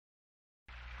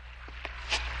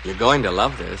You're going to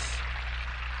love this.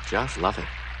 Just love it.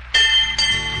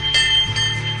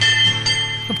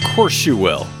 Of course you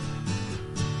will.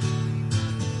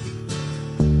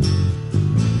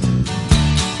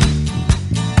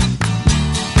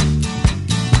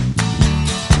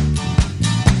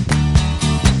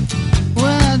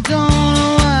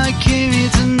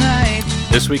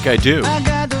 This week I do. I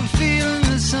got the feeling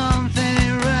that something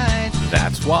ain't right.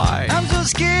 That's why. I'm so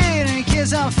scared in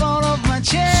case I fall off my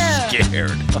chair.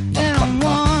 Scared. And I'm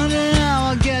wondering how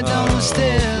I'll get down the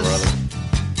stairs. Brother.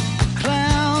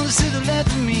 Clowns to the left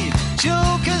of me,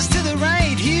 jokers to the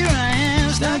right. Here I am,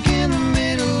 stuck in the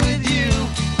middle with you.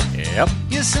 Yep.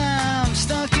 Yes, I'm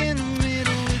stuck in the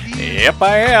middle with you. Yep,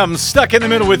 I am stuck in the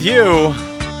middle with you.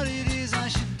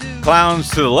 Clowns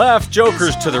to the left,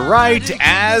 jokers to the right,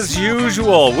 as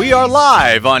usual. We are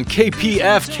live on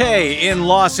KPFK in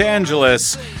Los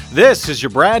Angeles. This is your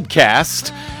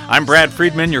BradCast. I'm Brad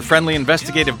Friedman, your friendly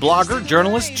investigative blogger,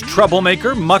 journalist,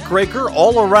 troublemaker, muckraker,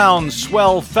 all-around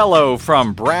swell fellow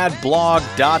from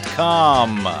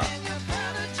bradblog.com.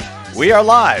 We are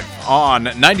live on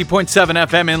 90.7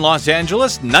 FM in Los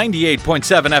Angeles,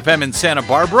 98.7 FM in Santa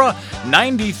Barbara,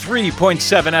 93.7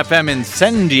 FM in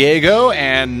San Diego,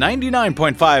 and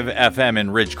 99.5 FM in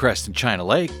Ridgecrest and China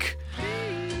Lake.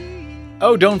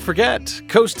 Oh, don't forget,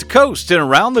 coast to coast and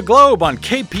around the globe on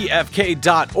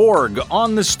kpfk.org,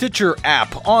 on the Stitcher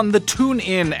app, on the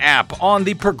TuneIn app, on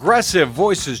the Progressive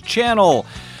Voices channel,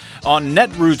 on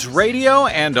Netroots Radio,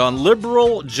 and on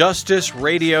Liberal Justice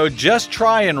Radio. Just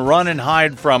try and run and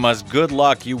hide from us. Good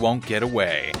luck, you won't get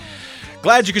away.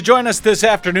 Glad you could join us this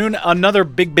afternoon. Another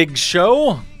big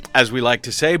show, as we like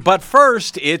to say. But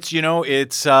first, is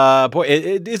it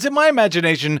my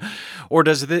imagination, or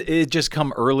does it just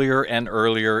come earlier and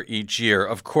earlier each year?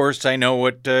 Of course, I know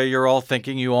what you're all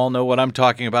thinking. You all know what I'm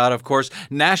talking about. Of course,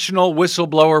 National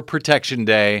Whistleblower Protection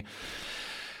Day.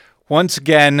 Once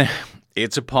again,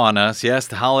 it's upon us. Yes,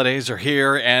 the holidays are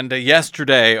here, and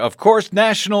yesterday, of course,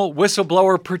 National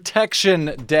Whistleblower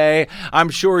Protection Day. I'm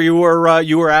sure you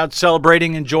were out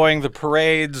celebrating, enjoying the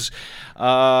parades,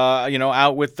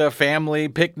 out with the family,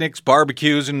 picnics,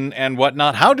 barbecues, and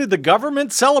whatnot. How did the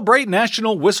government celebrate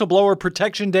National Whistleblower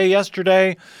Protection Day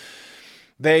yesterday?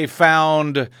 They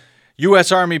found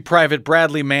U.S. Army Private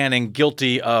Bradley Manning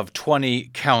guilty of 20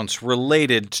 counts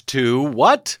related to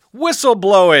what?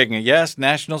 Whistleblowing. Yes,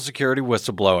 national security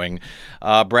whistleblowing.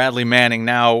 Bradley Manning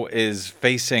now is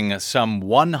facing some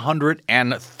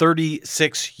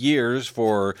 136 years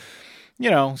for,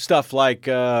 stuff like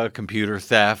computer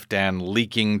theft and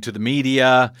leaking to the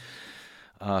media.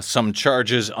 Some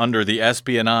charges under the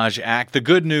Espionage Act. The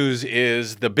good news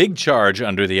is the big charge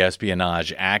under the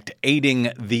Espionage Act,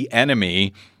 aiding the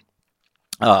enemy.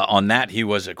 On that, he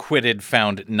was acquitted,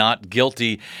 found not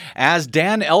guilty, as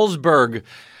Dan Ellsberg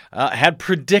had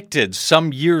predicted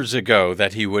some years ago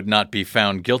that he would not be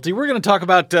found guilty. We're going to talk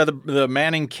about the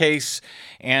Manning case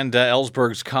and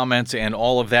Ellsberg's comments and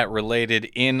all of that related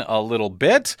in a little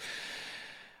bit.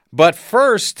 But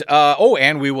first,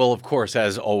 and we will, of course,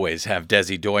 as always, have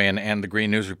Desi Doyen and the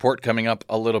Green News Report coming up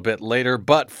a little bit later.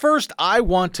 But first, I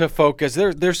want to focus.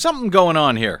 There's something going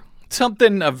on here.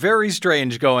 Something very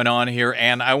strange going on here,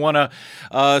 and I want to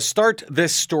start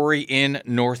this story in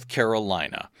North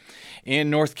Carolina. In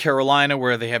North Carolina,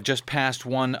 where they have just passed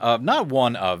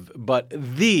but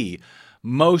the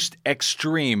most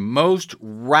extreme, most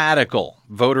radical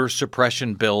voter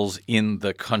suppression bills in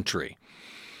the country.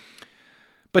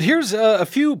 But here's a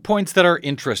few points that are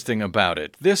interesting about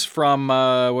it. This from,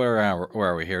 where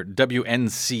are we here?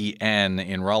 WNCN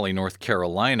in Raleigh, North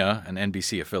Carolina, an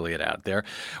NBC affiliate out there.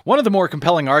 One of the more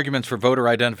compelling arguments for voter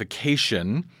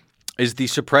identification is the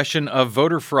suppression of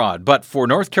voter fraud. But for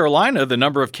North Carolina, the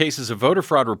number of cases of voter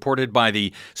fraud reported by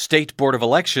the State Board of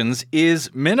Elections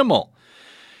is minimal.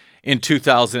 In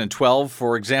 2012,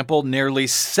 for example, nearly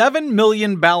 7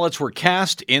 million ballots were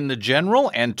cast in the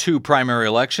general and two primary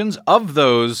elections. Of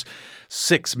those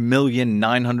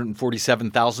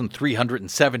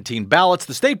 6,947,317 ballots,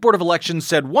 the State Board of Elections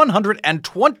said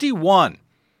 121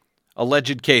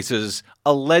 alleged cases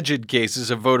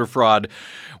of voter fraud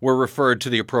were referred to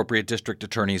the appropriate district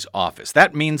attorney's office.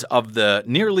 That means of the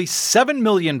nearly 7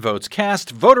 million votes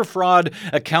cast, voter fraud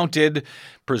accounted,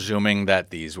 presuming that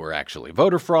these were actually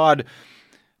voter fraud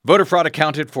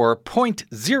accounted for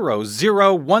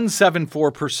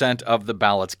 0.00174% of the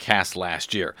ballots cast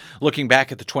last year. Looking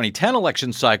back at the 2010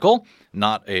 election cycle,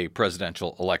 not a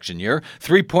presidential election year,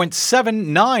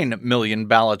 3.79 million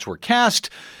ballots were cast,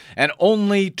 and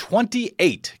only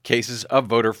 28 cases of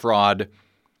voter fraud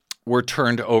were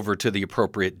turned over to the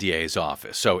appropriate DA's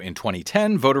office. So in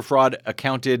 2010, voter fraud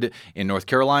accounted in North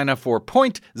Carolina for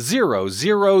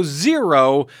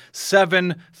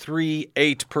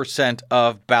 0.000738%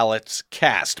 of ballots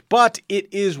cast. But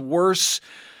it is worse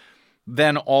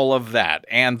than all of that.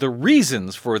 And the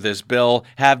reasons for this bill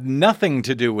have nothing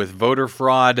to do with voter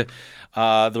fraud.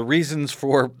 The reasons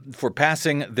for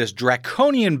passing this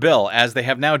draconian bill, as they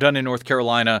have now done in North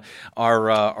Carolina,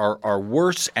 are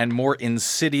worse and more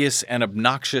insidious and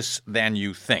obnoxious than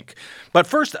you think. But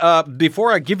first,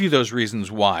 before I give you those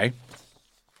reasons why,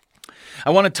 I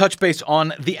want to touch base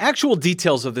on the actual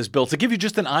details of this bill to give you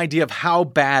just an idea of how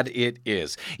bad it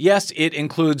is. Yes, it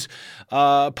includes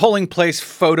polling place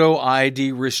photo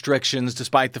ID restrictions,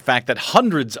 despite the fact that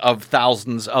hundreds of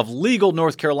thousands of legal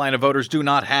North Carolina voters do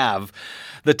not have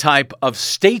the type of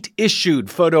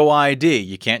state-issued photo ID.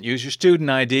 You can't use your student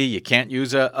ID. You can't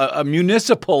use a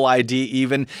municipal ID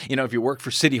even. You know, if you work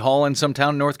for City Hall in some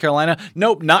town in North Carolina,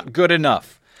 nope, not good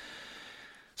enough.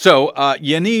 So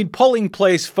you need polling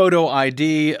place photo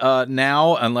ID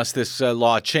now, unless this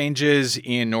law changes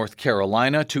in North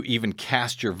Carolina, to even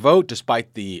cast your vote,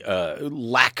 despite the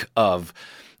lack of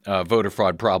voter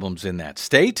fraud problems in that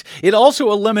state. It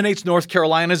also eliminates North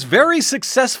Carolina's very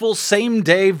successful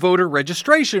same-day voter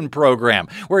registration program,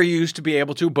 where you used to be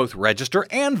able to both register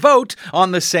and vote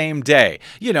on the same day.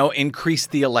 You know, increase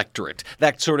the electorate,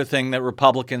 that sort of thing that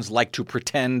Republicans like to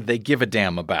pretend they give a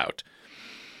damn about.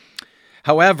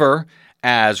 However,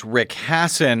 as Rick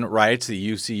Hassan writes,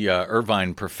 the UC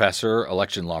Irvine professor,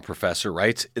 election law professor,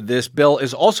 writes, this bill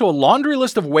is also a laundry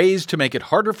list of ways to make it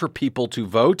harder for people to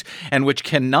vote and which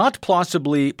cannot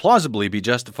plausibly be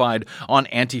justified on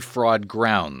anti-fraud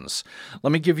grounds.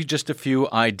 Let me give you just a few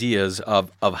ideas of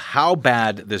how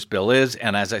bad this bill is.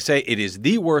 And as I say, it is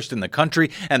the worst in the country.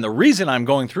 And the reason I'm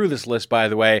going through this list, by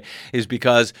the way, is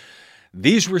because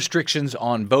these restrictions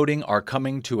on voting are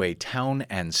coming to a town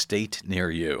and state near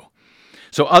you.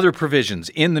 So other provisions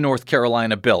in the North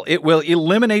Carolina bill. It will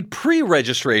eliminate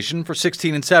pre-registration for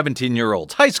 16 and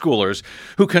 17-year-olds, high schoolers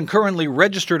who can currently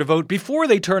register to vote before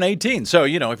they turn 18. So,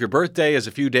 you know, if your birthday is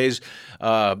a few days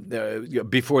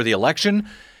before the election,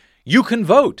 you can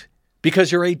vote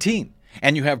because you're 18.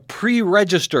 And you have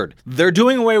pre-registered. They're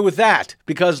doing away with that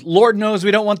because Lord knows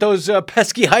we don't want those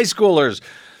pesky high schoolers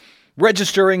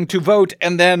registering to vote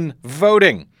and then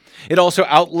voting. It also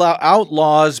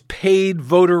outlaws paid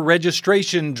voter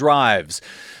registration drives.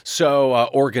 So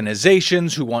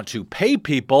organizations who want to pay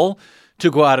people to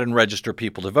go out and register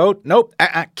people to vote, nope,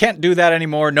 can't do that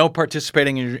anymore. No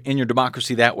participating in your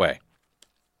democracy that way.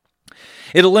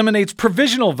 It eliminates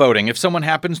provisional voting if someone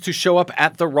happens to show up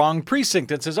at the wrong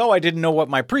precinct and says, oh, I didn't know what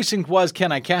my precinct was.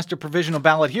 Can I cast a provisional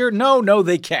ballot here? No,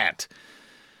 they can't.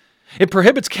 It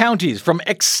prohibits counties from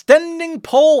extending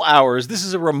poll hours. This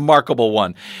is a remarkable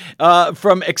one.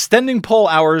 From extending poll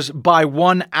hours by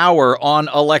 1 hour on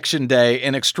election day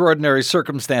in extraordinary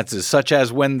circumstances, such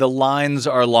as when the lines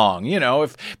are long. You know,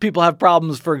 if people have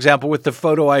problems, for example, with the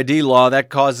photo ID law, that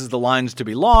causes the lines to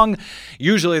be long.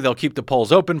 Usually they'll keep the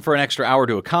polls open for an extra hour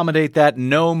to accommodate that.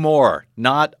 No more.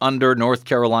 Not under North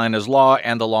Carolina's law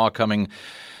and the law coming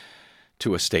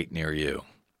to a state near you.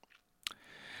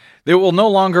 It will no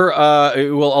longer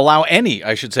it will allow any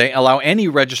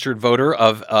registered voter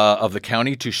of the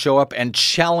county to show up and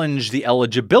challenge the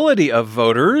eligibility of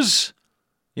voters.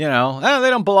 You know, they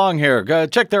don't belong here.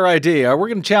 Check their ID. We're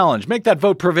going to challenge. Make that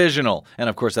vote provisional. And,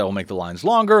 of course, that will make the lines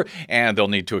longer, and they'll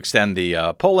need to extend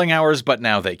the polling hours, but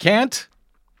now they can't.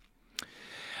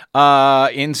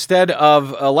 Instead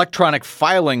of electronic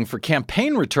filing for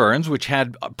campaign returns, which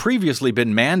had previously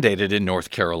been mandated in North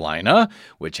Carolina,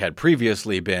 which had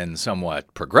previously been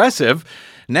somewhat progressive,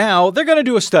 now they're going to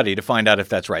do a study to find out if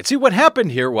that's right. See, what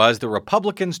happened here was the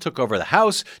Republicans took over the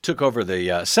House, took over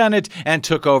the Senate, and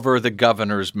took over the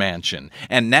governor's mansion.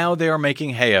 And now they are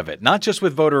making hay of it, not just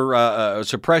with voter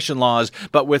suppression laws,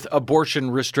 but with abortion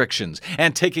restrictions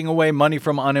and taking away money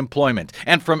from unemployment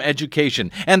and from education.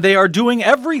 And they are doing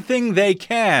everything they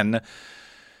can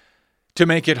to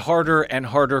make it harder and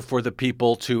harder for the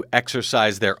people to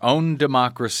exercise their own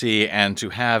democracy and to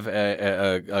have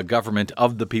a government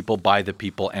of the people, by the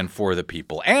people, and for the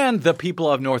people. And the people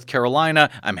of North Carolina,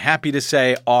 I'm happy to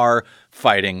say, are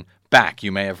fighting back.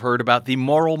 You may have heard about the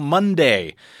Moral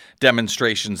Monday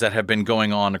demonstrations that have been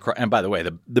going on. And by the way,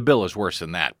 the bill is worse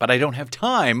than that. But I don't have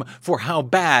time for how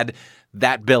bad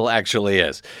that bill actually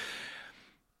is.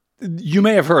 You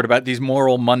may have heard about these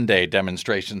Moral Monday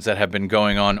demonstrations that have been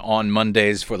going on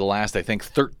Mondays for the last, I think,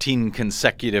 13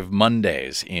 consecutive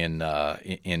Mondays in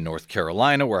North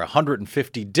Carolina, where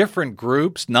 150 different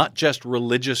groups, not just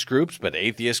religious groups, but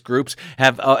atheist groups,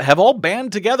 have all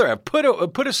band together, have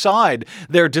put aside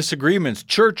their disagreements,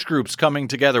 church groups coming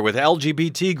together with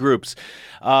LGBT groups,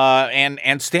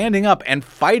 and standing up and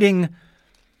fighting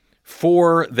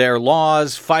for their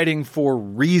laws, fighting for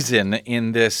reason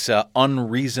in this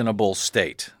unreasonable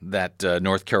state that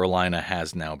North Carolina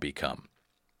has now become.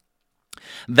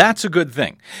 That's a good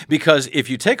thing, because if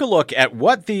you take a look at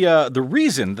what the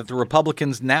reason that the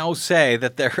Republicans now say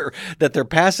that they're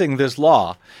passing this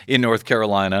law in North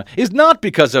Carolina is not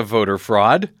because of voter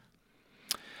fraud.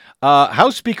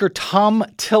 House Speaker Tom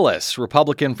Tillis,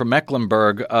 Republican from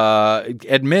Mecklenburg,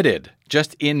 admitted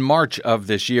just in March of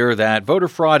this year that voter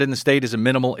fraud in the state is a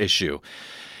minimal issue.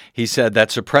 He said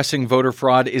that suppressing voter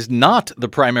fraud is not the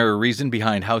primary reason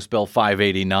behind House Bill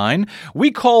 589. We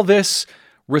call this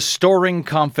restoring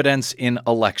confidence in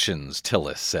elections,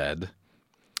 Tillis said.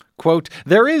 Quote,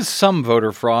 there is some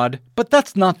voter fraud, but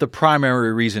that's not the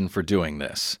primary reason for doing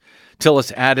this.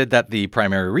 Tillis added that the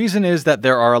primary reason is that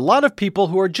there are a lot of people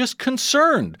who are just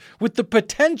concerned with the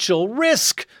potential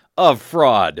risk of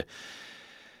fraud.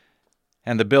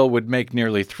 And the bill would make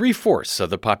nearly 3/4 of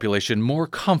the population more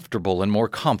comfortable and more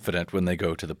confident when they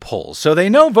go to the polls. So they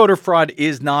know voter fraud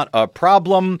is not a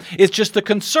problem. It's just the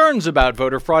concerns about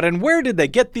voter fraud. And where did they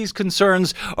get these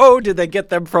concerns? Oh, did they get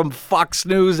them from Fox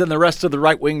News and the rest of the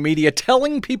right-wing media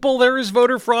telling people there is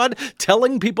voter fraud,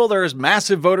 telling people there is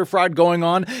massive voter fraud going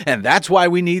on, and that's why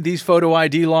we need these photo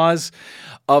ID laws?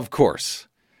 Of course.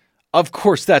 Of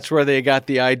course, that's where they got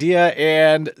the idea,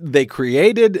 and they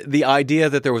created the idea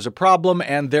that there was a problem,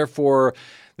 and therefore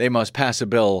they must pass a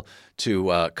bill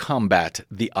to combat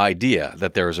the idea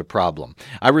that there is a problem.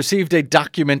 I received a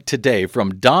document today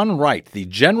from Don Wright, the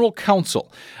general counsel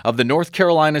of the North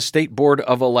Carolina State Board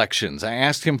of Elections. I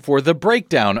asked him for the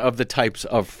breakdown of the types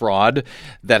of fraud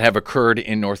that have occurred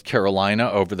in North Carolina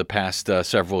over the past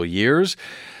several years.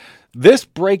 This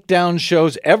breakdown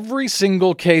shows every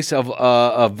single case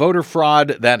of voter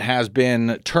fraud that has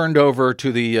been turned over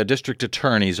to the district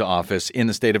attorney's office in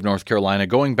the state of North Carolina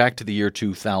going back to the year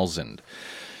 2000.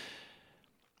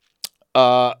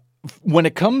 When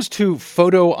it comes to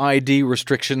photo ID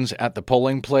restrictions at the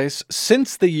polling place,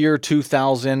 since the year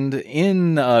 2000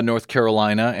 in North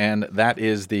Carolina, and that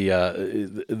is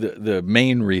the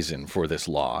main reason for this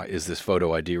law, is this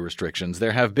photo ID restrictions,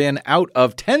 there have been, out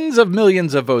of tens of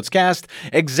millions of votes cast,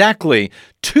 exactly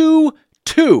two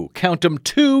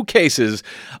cases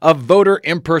of voter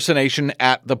impersonation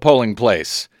at the polling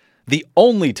place. The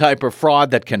only type of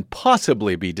fraud that can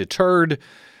possibly be deterred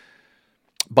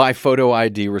by photo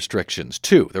ID restrictions.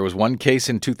 Two. There was one case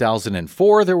in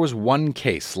 2004. There was one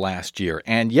case last year.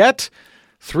 And yet,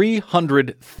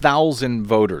 300,000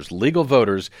 voters, legal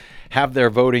voters, have their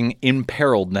voting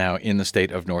imperiled now in the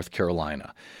state of North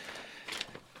Carolina.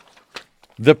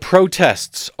 The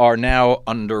protests are now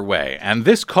underway. And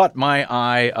this caught my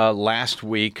eye last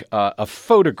week, a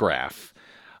photograph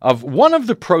of one of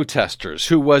the protesters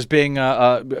who was being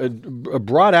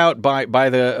brought out by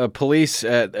the police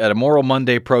at a Moral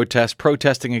Monday protest,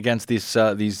 protesting against this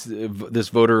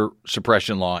voter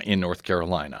suppression law in North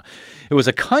Carolina. It was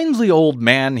a kindly old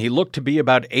man. He looked to be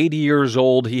about 80 years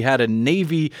old. He had a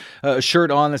Navy shirt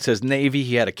on that says Navy.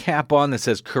 He had a cap on that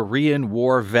says Korean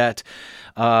War vet.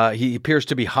 He appears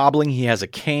to be hobbling. He has a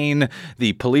cane.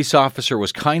 The police officer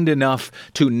was kind enough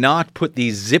to not put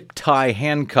these zip tie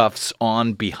handcuffs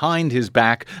on behind his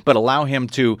back, but allow him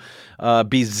to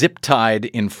be zip tied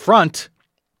in front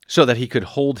so that he could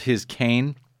hold his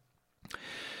cane.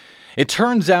 It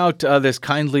turns out this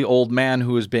kindly old man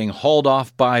who is being hauled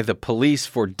off by the police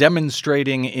for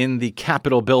demonstrating in the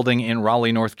Capitol building in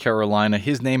Raleigh, North Carolina,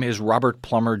 his name is Robert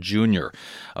Plummer Jr.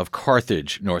 of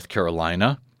Carthage, North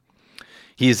Carolina.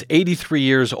 He is 83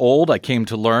 years old, I came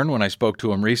to learn when I spoke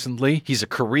to him recently. He's a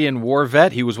Korean War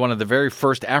vet. He was one of the very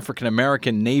first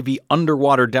African-American Navy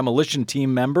underwater demolition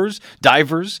team members,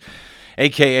 divers,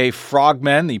 a.k.a.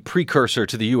 frogmen, the precursor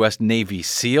to the U.S. Navy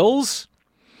SEALs.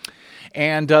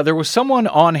 And there was someone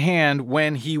on hand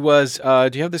when he was, do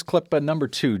you have this clip number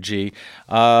 2, G?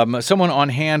 Someone on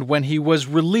hand when he was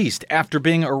released after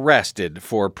being arrested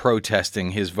for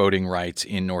protesting his voting rights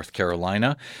in North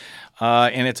Carolina.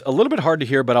 And it's a little bit hard to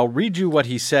hear, but I'll read you what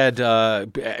he said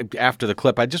after the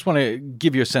clip. I just want to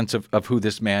give you a sense of who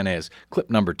this man is. Clip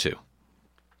number 2.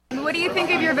 What do you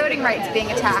think of your voting rights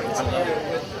being attacked?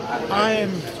 I am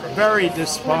very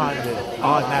despondent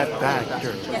on that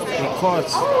factor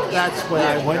because that's what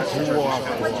I went to war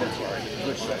for.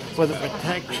 for the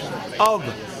protection of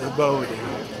the voting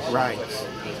rights.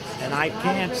 And I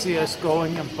can't see us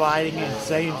going and fighting and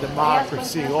saying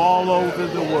democracy all over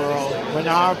the world when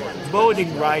our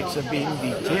voting rights are being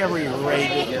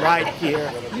deteriorated right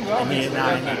here in the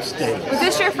United States. Was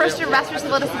this your first arrest for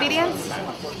civil disobedience?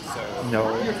 No,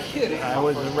 I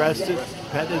was arrested at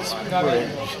Pettis Bridge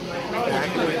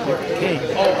back with King.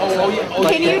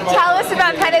 Can you tell us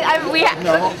about Pettit?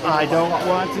 No, I don't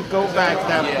want to go back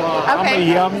that far. Okay. I'm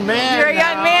a young man. You're a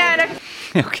young man.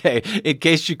 Okay, in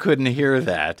case you couldn't hear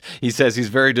that, he says he's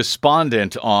very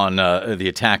despondent on the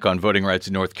attack on voting rights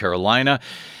in North Carolina.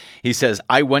 He says,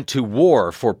 I went to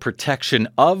war for protection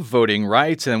of voting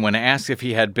rights. And when asked if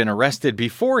he had been arrested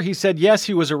before, he said, yes,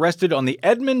 he was arrested on the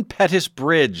Edmund Pettus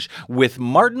Bridge with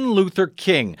Martin Luther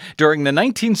King during the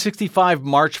 1965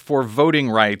 March for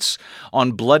Voting Rights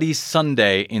on Bloody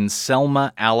Sunday in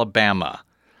Selma, Alabama.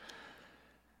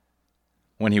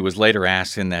 When he was later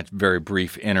asked in that very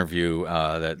brief interview,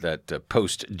 that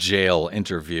post-jail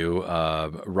interview,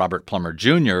 Robert Plummer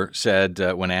Jr. said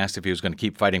when asked if he was going to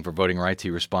keep fighting for voting rights,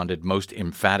 he responded most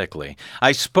emphatically.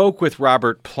 I spoke with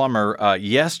Robert Plummer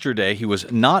yesterday. He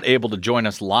was not able to join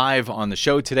us live on the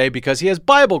show today because he has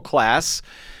Bible class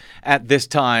at this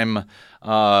time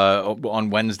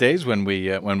on Wednesdays when we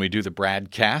do the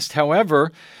BradCast.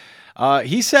 However,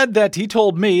 he said that he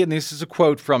told me, and this is a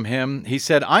quote from him, he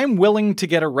said, I'm willing to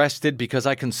get arrested because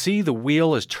I can see the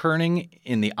wheel is turning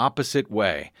in the opposite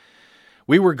way.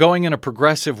 We were going in a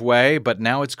progressive way, but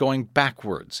now it's going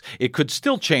backwards. It could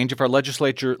still change if our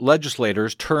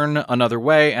legislators turn another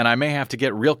way, and I may have to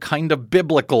get real kind of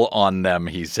biblical on them,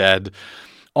 he said.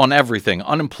 On everything,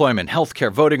 unemployment,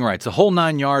 healthcare, voting rights, the whole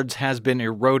 9 yards has been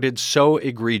eroded so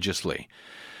egregiously.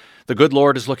 The good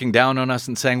Lord is looking down on us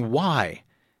and saying, why?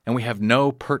 And we have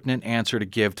no pertinent answer to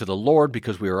give to the Lord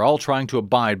because we are all trying to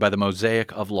abide by the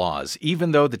mosaic of laws.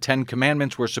 Even though the 10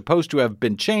 Commandments were supposed to have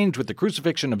been changed with the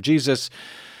crucifixion of Jesus,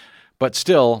 but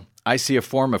still, I see a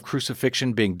form of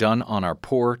crucifixion being done on our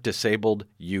poor, disabled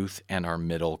youth and our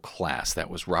middle class. That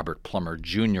was Robert Plummer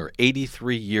Jr.,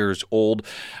 83 years old,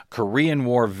 Korean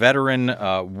War veteran,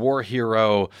 war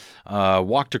hero,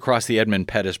 walked across the Edmund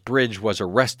Pettus Bridge, was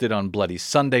arrested on Bloody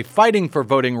Sunday, fighting for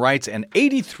voting rights, and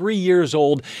 83 years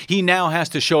old, he now has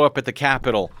to show up at the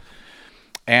Capitol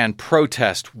and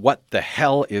protest what the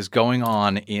hell is going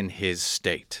on in his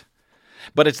state.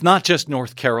 But it's not just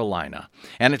North Carolina,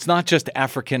 and it's not just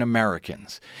African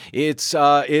Americans. It's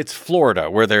Florida,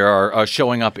 where they are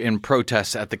showing up in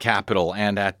protests at the Capitol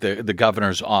and at the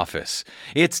governor's office.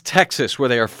 It's Texas, where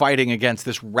they are fighting against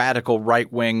this radical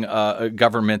right-wing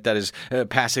government that is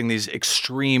passing these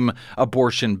extreme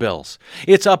abortion bills.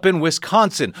 It's up in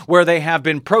Wisconsin, where they have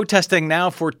been protesting now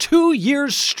for 2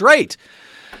 years straight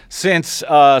since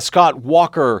Scott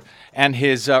Walker and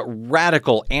his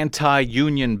radical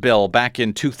anti-union bill back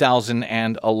in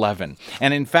 2011.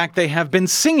 And in fact, they have been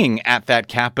singing at that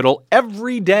Capitol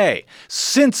every day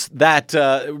since that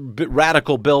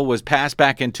radical bill was passed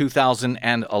back in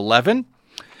 2011.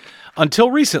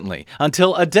 Until recently,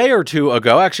 until a day or two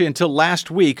ago, actually until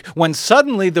last week, when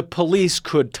suddenly the police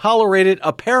could tolerate it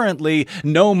apparently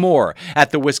no more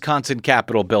at the Wisconsin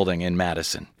Capitol building in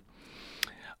Madison.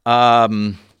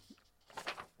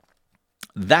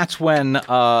 That's when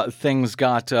things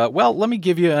got, well, let me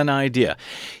give you an idea.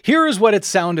 Here is what it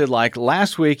sounded like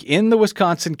last week in the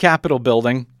Wisconsin Capitol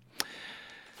building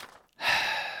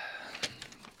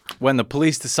when the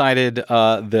police decided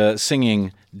the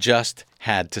singing just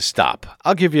had to stop.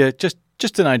 I'll give you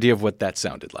just an idea of what that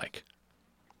sounded like.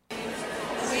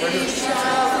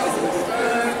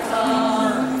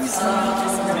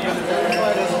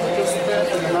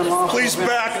 Please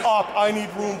back up. I need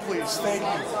room, please. Thank you.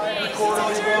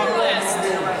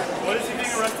 What is he being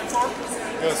arrested for?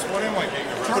 Yes, what am I being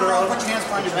arrested for? Turn around, put your hands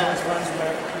behind your back.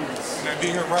 And I'm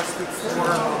being arrested for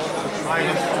I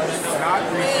am not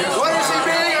resisting. What is he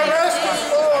being arrested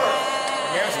for?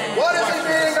 What is he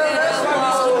being arrested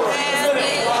for?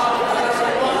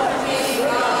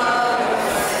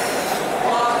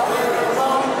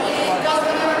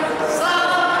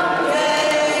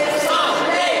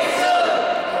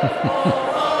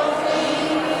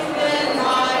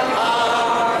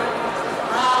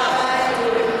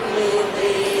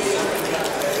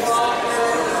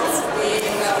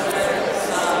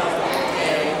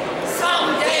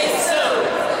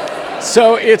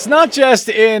 So it's not just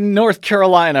in North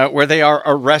Carolina where they are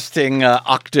arresting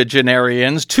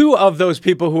octogenarians. Two of those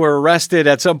people who were arrested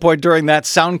at some point during that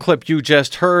sound clip you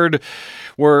just heard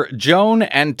were Joan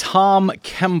and Tom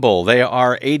Kemble. They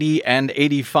are 80 and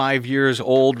 85 years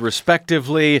old,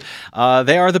 respectively.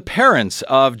 They are the parents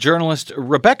of journalist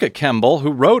Rebecca Kemble,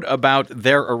 who wrote about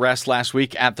their arrest last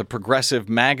week at the Progressive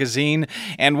magazine.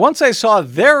 And once I saw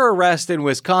their arrest in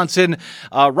Wisconsin,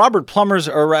 Robert Plummer's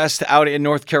arrest out in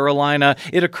North Carolina,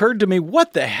 it occurred to me,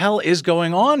 what the hell is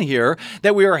going on here?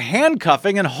 That we are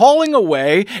handcuffing and hauling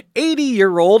away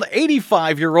 80-year-old,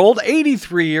 85-year-old,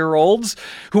 83-year-olds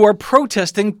who are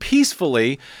protesting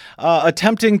peacefully,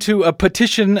 attempting to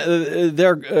petition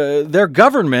their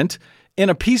government in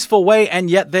a peaceful way, and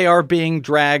yet they are being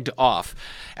dragged off.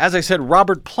 As I said,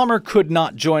 Robert Plummer could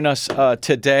not join us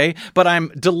today, but I'm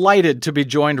delighted to be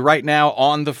joined right now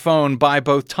on the phone by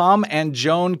both Tom and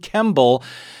Joan Kemble,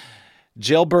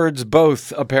 jailbirds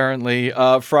both, apparently,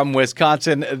 from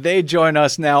Wisconsin. They join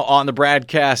us now on the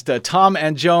BradCast. Tom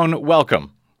and Joan,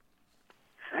 welcome.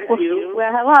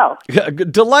 Well, hello.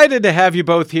 Delighted to have you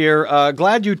both here.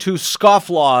 Glad you two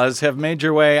scofflaws have made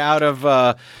your way out of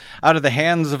the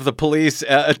hands of the police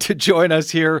to join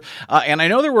us here. And I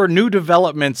know there were new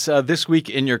developments this week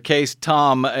in your case,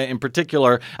 Tom, in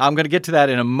particular. I'm going to get to that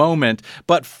in a moment.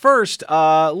 But first,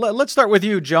 let's start with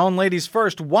you, Joan. Ladies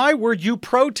first. Why were you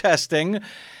protesting?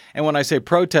 And when I say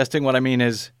protesting, what I mean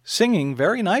is singing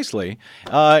very nicely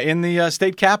in the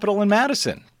state capitol in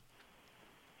Madison.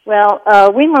 Well,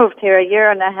 we moved here a year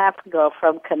and a half ago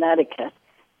from Connecticut,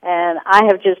 and I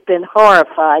have just been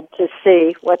horrified to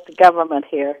see what the government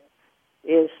here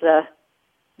is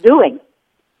doing.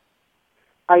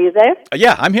 Are you there?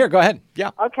 Yeah, I'm here. Go ahead. Yeah.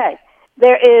 Okay.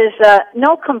 There is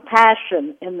no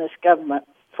compassion in this government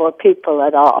for people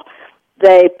at all.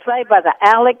 They play by the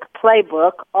ALEC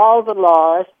playbook, all the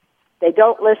laws. They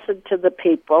don't listen to the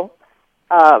people.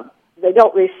 They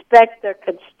don't respect their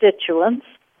constituents.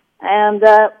 And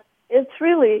it's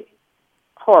really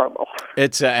horrible.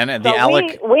 It's and the so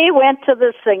ALEC. We went to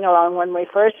the sing-along when we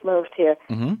first moved here,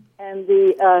 and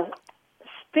the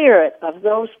spirit of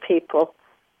those people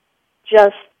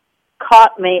just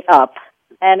caught me up.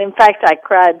 And in fact, I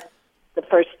cried the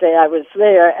first day I was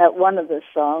there at one of the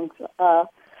songs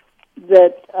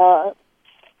that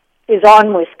is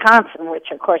on Wisconsin,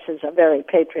 which of course is a very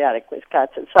patriotic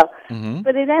Wisconsin song.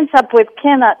 But it ends up with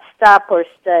 "Cannot stop or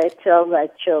stay till thy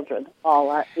children all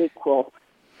are equal.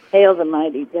 Hail the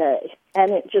mighty day."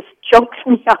 And it just chokes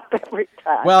me up every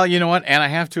time. Well, you know what? And I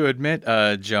have to admit,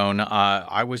 Joan,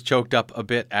 I was choked up a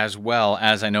bit as well,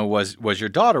 as I know was your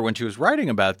daughter when she was writing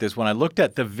about this. When I looked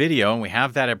at the video, and we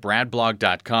have that at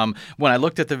bradblog.com, when I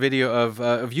looked at the video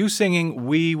of you singing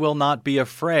 "We Will Not Be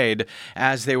Afraid"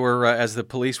 as they were as the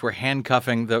police were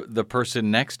handcuffing the person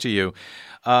next to you.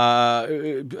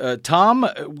 Tom,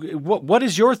 what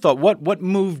is your thought? What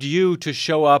moved you to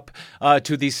show up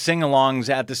to these sing-alongs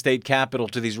at the state capitol,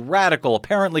 to these radical,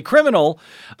 apparently criminal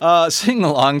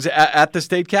sing-alongs at the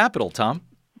state capitol, Tom?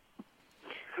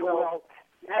 Well,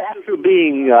 after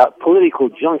being political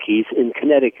junkies in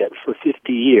Connecticut for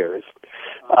 50 years,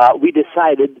 we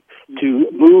decided to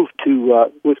move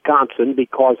to Wisconsin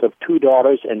because of 2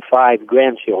 daughters and 5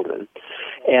 grandchildren.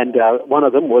 And one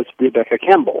of them was Rebecca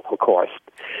Kemble, of course.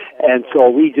 And so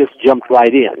we just jumped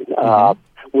right in.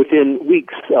 Within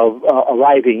weeks of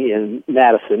arriving in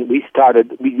Madison, we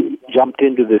jumped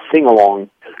into the sing-along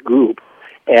group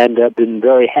and been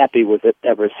very happy with it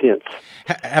ever since.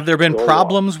 Have there been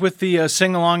problems with the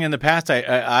sing-along in the past?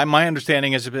 My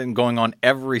understanding is it's been going on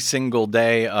every single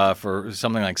day for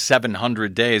something like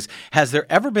 700 days. Has there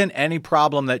ever been any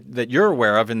problem that you're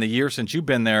aware of in the year since you've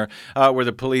been there where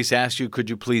the police asked you, could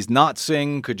you please not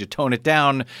sing? Could you tone it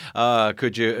down?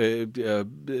 Could you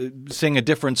sing a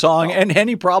different song? And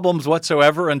any problems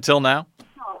whatsoever until now?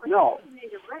 No.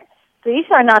 These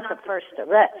are not the first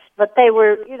arrests, but they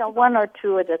were, 1 or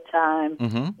 2 at a time,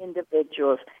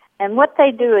 individuals. And what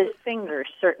they do is finger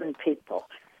certain people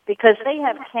because they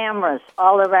have cameras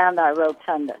all around our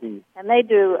rotunda. And they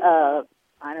do,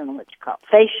 I don't know what you call it,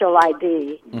 facial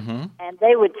ID. And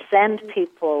they would send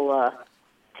people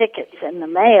tickets in the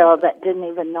mail that didn't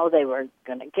even know they were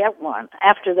going to get one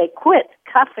after they quit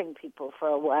cuffing people for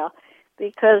a while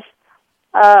because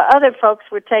other folks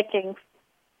were taking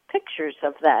pictures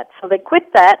of that. So they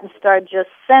quit that and started just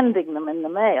sending them in the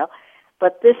mail.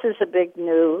 But this is a big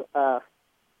new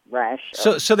rash.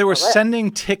 So they were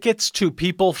sending tickets to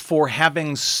people for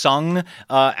having sung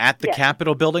at the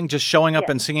Capitol building, just showing up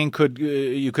and singing.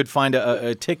 You could find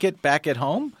a ticket back at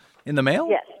home in the mail?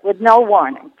 Yes, with no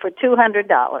warning for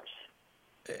 $200.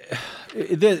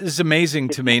 This is amazing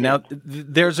to me. Now,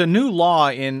 there's a new law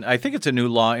I think it's a new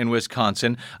law in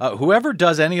Wisconsin. Whoever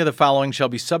does any of the following shall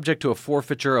be subject to a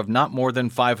forfeiture of not more than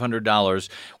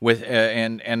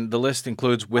 $500 and the list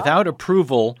includes without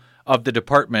approval of the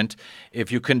department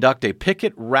if you conduct a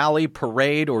picket, rally,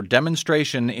 parade, or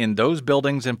demonstration in those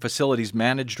buildings and facilities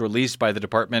managed or leased by the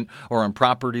department or on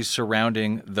properties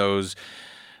surrounding those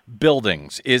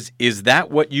buildings. Is that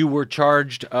what you were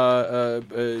charged,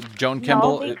 Joan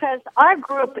Kimball? No, because our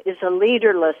group is a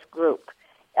leaderless group.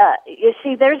 You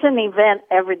see, there's an event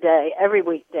every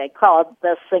weekday called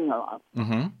the Sing-Along.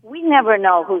 Mm-hmm. We never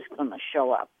know who's going to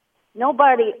show up.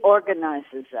 Nobody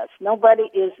organizes us. Nobody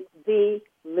is the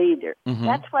leader. Mm-hmm.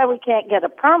 That's why we can't get a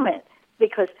permit,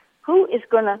 because who is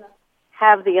going to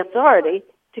have the authority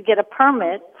to get a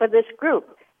permit for this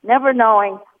group? Never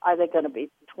knowing, are they going to be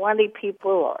 20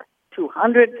 people or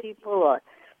 200 people, or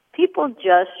people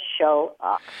just show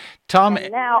up. Tom,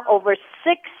 and now over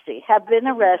 60 have been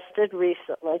arrested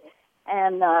recently,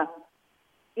 and they're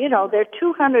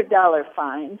 $200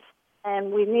 fines,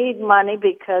 and we need money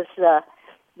because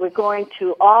we're going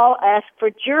to all ask for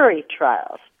jury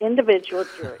trials, individual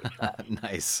jury trials.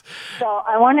 Nice. So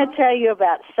I want to tell you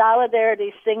about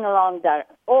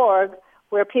solidaritysingalong.org,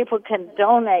 where people can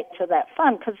donate to that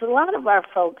fund, because a lot of our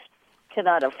folks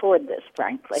cannot afford this,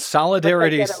 frankly.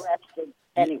 Solidarity. But they get arrested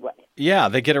anyway. Yeah,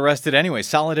 they get arrested anyway.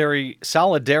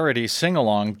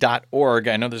 Solidarity.org.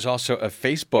 I know there's also a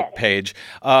Facebook page.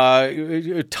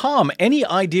 Tom, any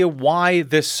idea why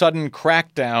this sudden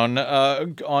crackdown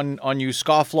on you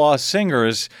scofflaw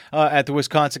singers at the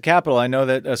Wisconsin Capitol? I know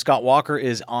that Scott Walker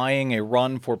is eyeing a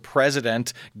run for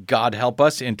president, God help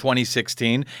us, in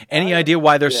 2016. Any idea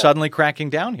why they're suddenly cracking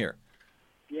down here?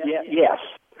 Yes.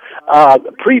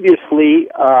 Previously,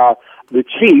 the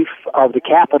chief of the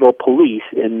Capitol Police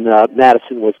in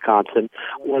Madison, Wisconsin,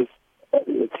 was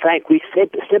frankly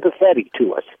sympathetic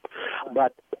to us.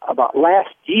 But about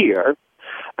last year,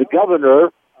 the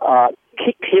governor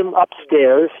kicked him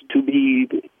upstairs to be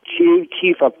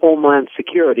chief of Homeland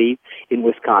Security in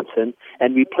Wisconsin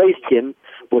and replaced him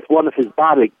with one of his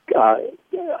bodyguards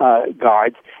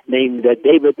named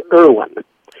David Irwin.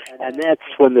 And that's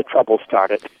when the trouble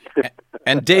started.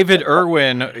 And David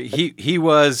Irwin, he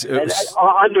was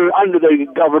under the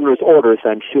governor's orders,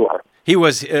 I'm sure. He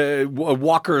was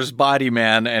Walker's body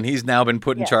man, and he's now been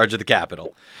put in charge of the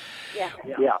Capitol.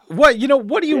 Yeah. What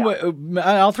do you?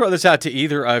 I'll throw this out to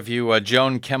either of you,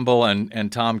 Joan Kimball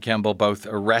and Tom Kimball, both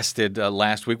arrested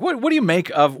last week. What do you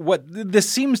make of what this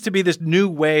seems to be this new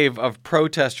wave of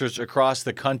protesters across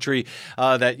the country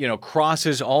that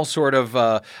crosses all sort of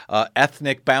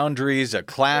ethnic boundaries,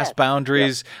 class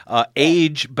boundaries,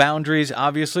 age boundaries?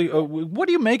 Obviously, what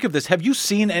do you make of this? Have you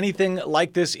seen anything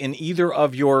like this in either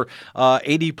of your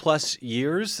 80-plus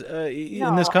years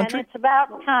in this country? And it's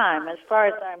about time, as far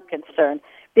as I'm concerned,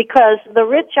 because the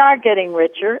rich are getting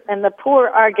richer and the poor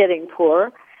are getting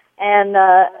poorer. And,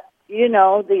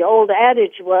 the old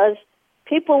adage was,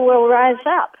 people will rise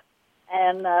up.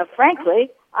 And, frankly,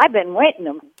 I've been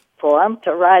waiting for them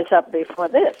to rise up before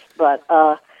this, but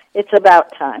it's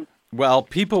about time. Well,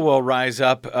 people will rise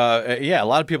up. A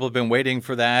lot of people have been waiting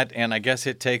for that, and I guess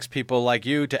it takes people like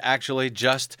you to actually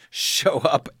just show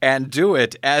up and do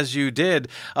it, as you did.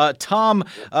 Tom,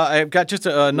 I've got just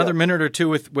another minute or two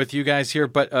with you guys here,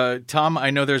 but Tom, I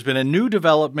know there's been a new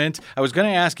development. I was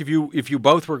going to ask if you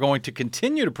both were going to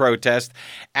continue to protest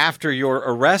after your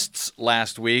arrests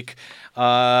last week,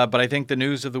 but I think the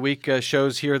news of the week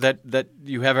shows here that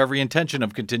you have every intention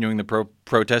of continuing the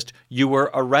protest. You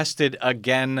were arrested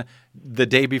again the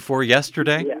day before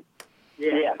yesterday?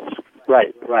 Yes.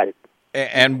 Right.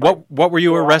 And what were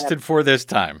you arrested for this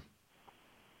time?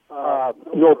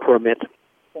 No permit.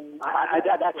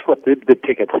 That's what the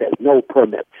ticket says. No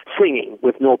permit. Singing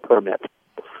with no permit.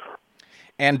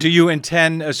 And do you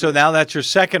intend? So now that's your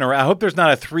second. I hope there's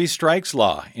not a 3 strikes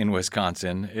law in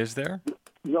Wisconsin. Is there?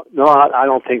 No, I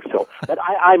don't think so. But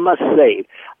I must say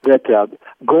that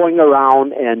going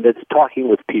around and talking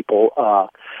with people.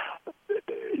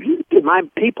 In my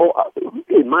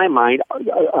mind,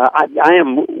 I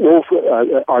am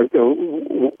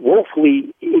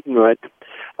woefully ignorant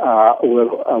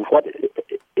of what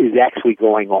is actually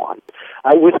going on.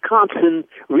 Wisconsin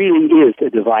really is a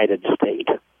divided state.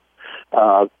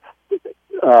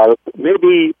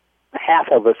 Maybe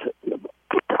half of us,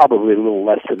 probably a little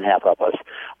less than half of us,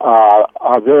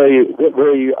 are very,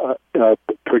 very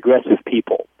progressive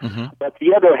people. Mm-hmm. But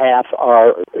the other half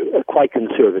are quite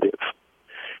conservative.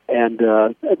 And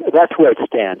that's where it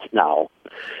stands now.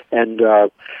 And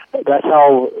that's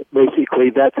how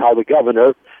the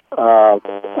governor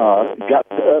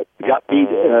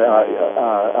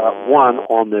won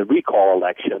on the recall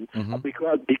election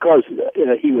because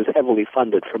he was heavily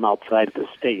funded from outside the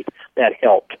state. That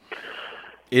helped.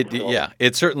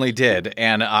 It certainly did.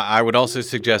 And I would also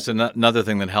suggest another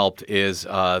thing that helped is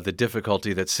the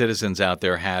difficulty that citizens out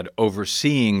there had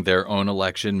overseeing their own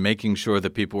election, making sure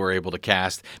that people were able to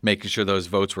cast, making sure those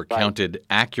votes were counted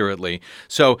accurately.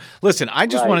 So, listen, I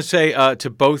just want to say to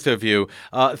both of you,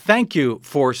 thank you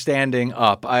for standing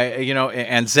up,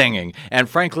 and singing. And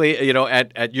frankly,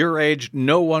 at your age,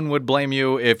 no one would blame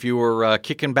you if you were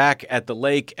kicking back at the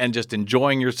lake and just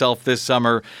enjoying yourself this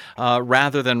summer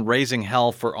rather than raising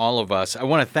hell for all of us. I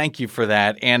want to thank you for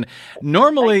that. And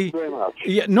normally,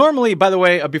 by the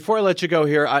way, before I let you go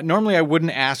here, normally I wouldn't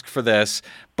ask for this,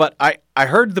 but I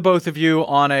heard the both of you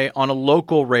on a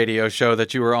local radio show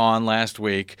that you were on last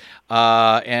week,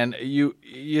 and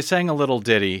you sang a little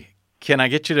ditty. Can I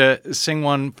get you to sing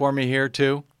one for me here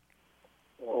too?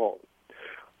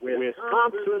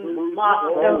 Wisconsin's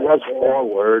motto was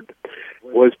forward,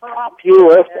 was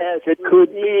populist as it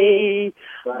could be,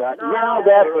 but now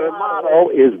that her motto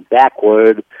is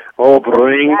backward, oh,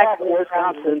 bring back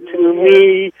Wisconsin to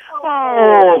me,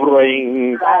 oh,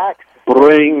 bring back,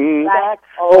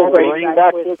 oh, bring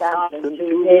back Wisconsin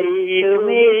to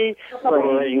me,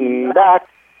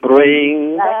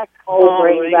 bring back, oh,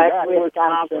 bring back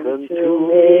Wisconsin to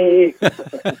me.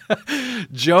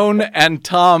 Joan and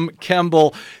Tom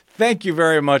Kemble, thank you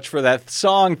very much for that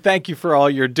song. Thank you for all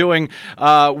you're doing.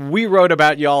 We wrote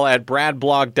about y'all at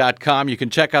bradblog.com. You can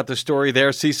check out the story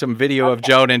there, see some video of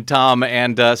Joan and Tom,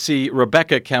 and see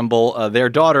Rebecca Kemble, their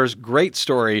daughter's great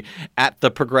story at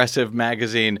the Progressive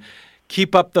magazine.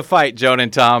 Keep up the fight, Joan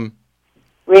and Tom.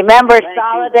 Remember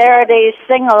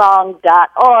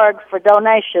solidaritysingalong.org for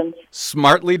donations.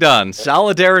 Smartly done.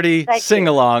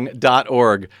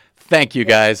 Solidaritysingalong.org. Thank you,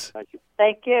 guys.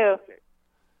 Thank you.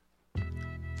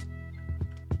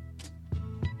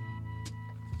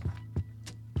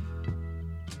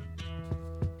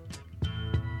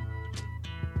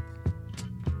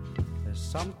 There's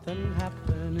something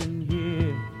happening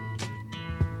here.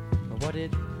 What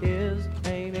it is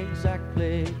ain't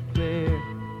exactly clear.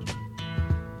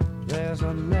 There's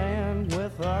a man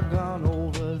with a gun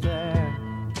over there,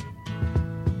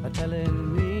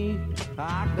 telling me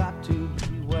I got to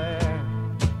beware.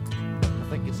 I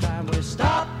think it's time we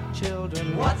stop,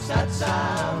 children. What's that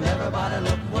sound? Everybody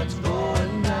look what's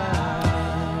going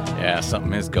down. Yeah,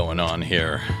 something is going on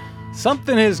here.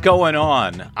 Something is going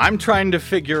on. I'm trying to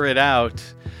figure it out.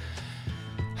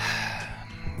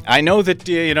 I know that,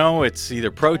 it's either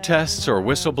protests or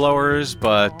whistleblowers,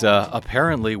 but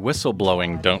apparently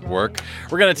whistleblowing don't work.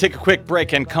 We're going to take a quick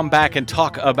break and come back and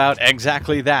talk about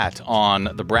exactly that on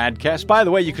the BradCast. By the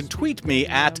way, you can tweet me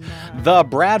at the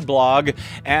BradBlog,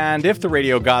 and if the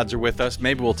radio gods are with us,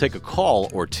 maybe we'll take a call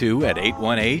or two at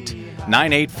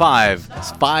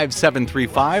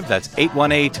 818-985-5735. That's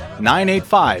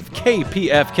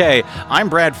 818-985-KPFK. I'm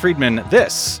Brad Friedman.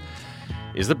 This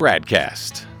is the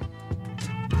BradCast.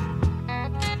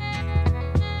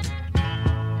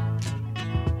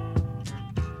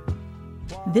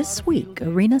 This week,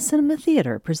 Arena Cinema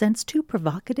Theater presents two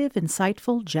provocative,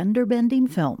 insightful, gender-bending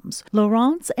films.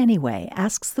 Laurence Anyway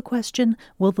asks the question,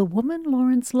 will the woman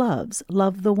Lawrence loves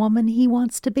love the woman he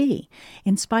wants to be?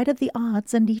 In spite of the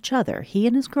odds and each other, he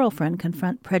and his girlfriend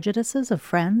confront prejudices of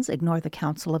friends, ignore the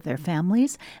counsel of their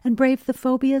families, and brave the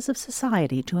phobias of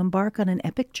society to embark on an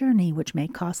epic journey which may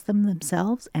cost them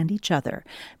themselves and each other.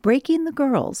 Breaking the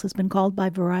Girls has been called by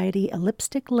Variety a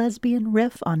lipstick lesbian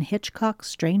riff on Hitchcock's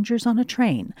Strangers on a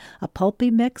Train, a pulpy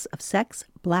mix of sex,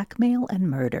 blackmail, and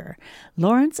murder.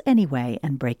 Laurence Anyway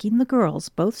and Breaking the Girls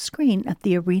both screen at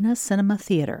the Arena Cinema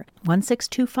Theater,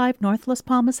 1625 North Las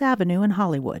Palmas Avenue in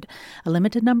Hollywood. A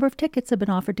limited number of tickets have been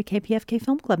offered to KPFK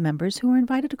Film Club members who are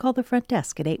invited to call the front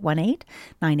desk at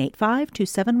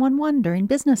 818-985-2711 during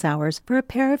business hours for a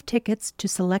pair of tickets to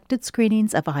selected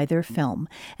screenings of either film.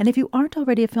 And if you aren't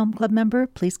already a Film Club member,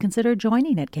 please consider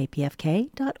joining at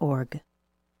kpfk.org.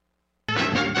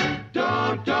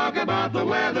 Don't talk about the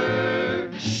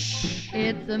weather. Shh.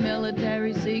 It's a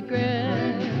military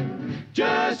secret.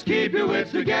 Just keep your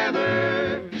wits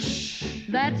together. Shh.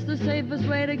 That's the safest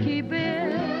way to keep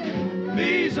it.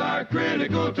 These are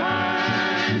critical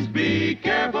times. Be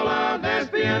careful of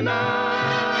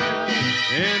espionage.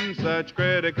 In such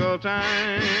critical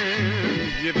times,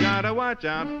 you've got to watch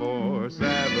out for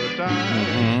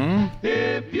sabotage.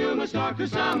 If you must talk to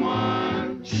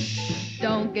someone, shh,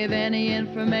 don't give any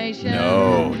information.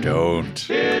 No, don't.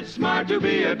 It's smart to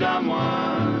be a dumb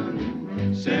one.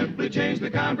 Simply change the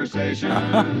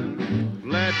conversation.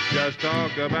 Let's just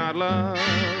talk about love,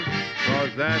 'cause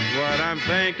that's what I'm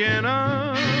thinking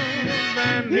of.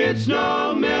 And it's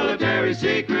no military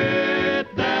secret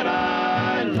that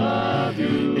I love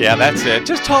you. Yeah, that's it.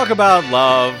 Just talk about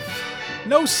love.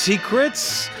 No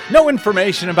secrets. No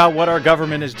information about what our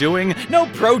government is doing. No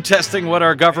protesting what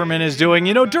our government is doing.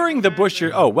 You know, during the Bush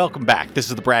year... Oh, welcome back. This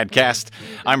is the BradCast.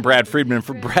 I'm Brad Friedman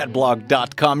from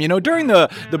BradBlog.com. You know, during the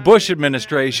Bush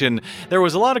administration, there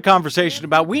was a lot of conversation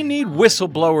about we need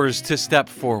whistleblowers to step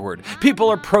forward. People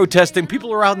are protesting.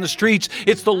 People are out in the streets.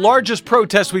 It's the largest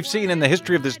protest we've seen in the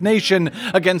history of this nation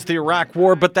against the Iraq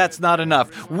War, but that's not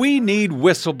enough. We need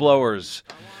whistleblowers.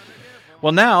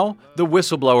 Well, now the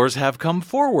whistleblowers have come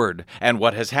forward. And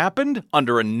what has happened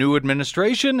under a new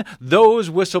administration? Those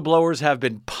whistleblowers have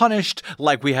been punished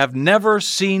like we have never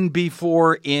seen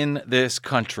before in this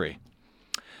country.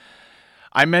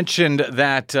 I mentioned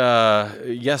that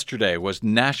yesterday was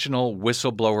National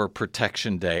Whistleblower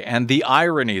Protection Day, and the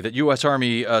irony that U.S.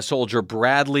 Army soldier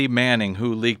Bradley Manning,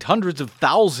 who leaked hundreds of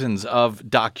thousands of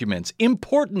documents,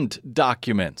 important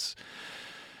documents,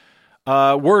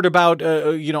 word about,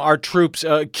 our troops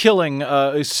killing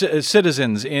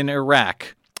citizens in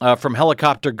Iraq from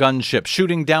helicopter gunships,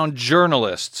 shooting down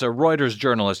journalists, Reuters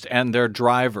journalists, and their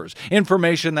drivers.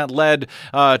 Information that led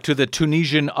to the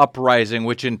Tunisian uprising,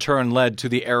 which in turn led to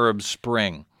the Arab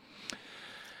Spring.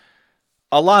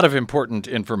 A lot of important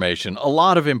information, a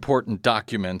lot of important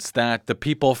documents that the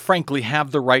people, frankly,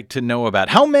 have the right to know about.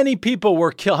 How many people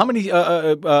were killed? How many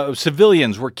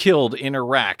civilians were killed in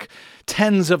Iraq?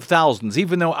 Tens of thousands,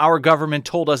 even though our government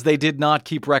told us they did not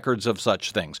keep records of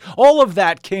such things. All of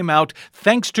that came out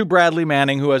thanks to Bradley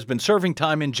Manning, who has been serving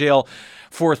time in jail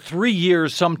for 3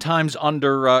 years, sometimes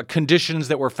under conditions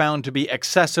that were found to be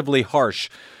excessively harsh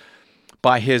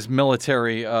by his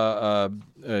military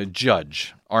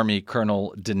judge, Army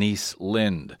Colonel Denise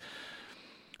Lind,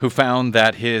 who found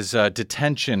that his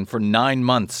detention for 9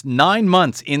 months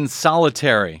in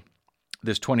solitary,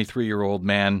 this 23-year-old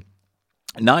man,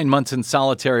 9 months in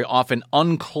solitary, often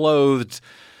unclothed,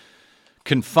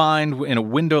 confined in a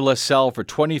windowless cell for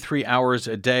 23 hours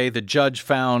a day. The judge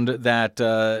found that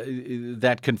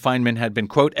that confinement had been,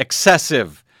 quote,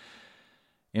 excessive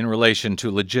in relation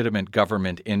to legitimate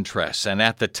government interests. And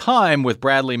at the time, with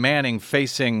Bradley Manning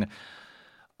facing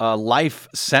a life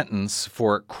sentence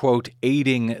for, quote,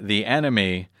 aiding the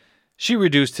enemy, she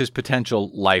reduced his potential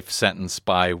life sentence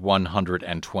by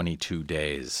 122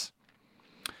 days.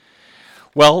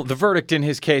 Well, the verdict in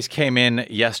his case came in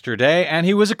yesterday, and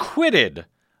he was acquitted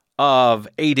of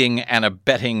aiding and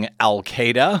abetting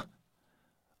al-Qaeda.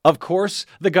 Of course,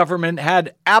 the government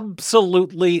had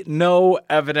absolutely no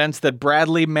evidence that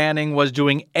Bradley Manning was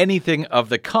doing anything of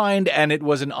the kind, and it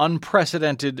was an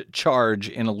unprecedented charge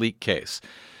in a leak case.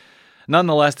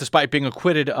 Nonetheless, despite being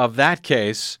acquitted of that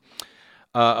case,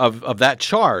 of that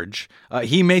charge,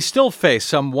 he may still face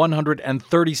some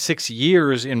 136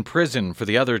 years in prison for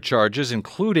the other charges,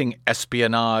 including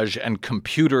espionage and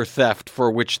computer theft,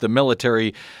 for which the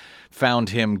military found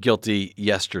him guilty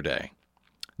yesterday.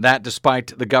 That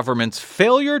despite the government's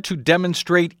failure to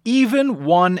demonstrate even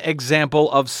one example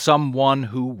of someone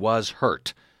who was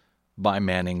hurt by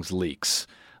Manning's leaks.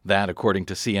 That, according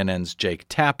to CNN's Jake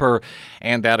Tapper,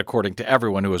 and that, according to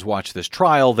everyone who has watched this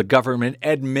trial, the government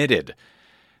admitted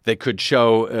they could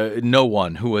show no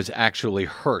one who was actually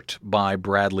hurt by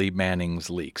Bradley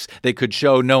Manning's leaks. They could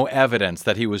show no evidence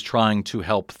that he was trying to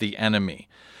help the enemy.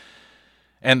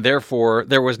 And therefore,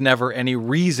 there was never any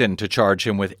reason to charge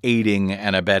him with aiding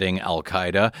and abetting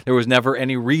al-Qaeda. There was never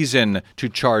any reason to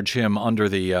charge him under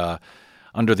the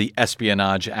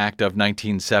Espionage Act of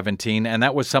 1917, and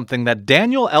that was something that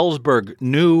Daniel Ellsberg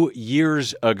knew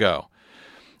years ago.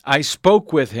 I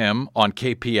spoke with him on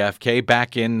KPFK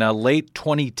back in late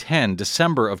 2010,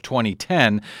 December of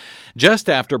 2010, just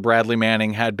after Bradley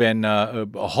Manning had been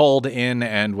hauled in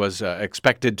and was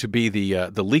expected to be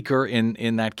the leaker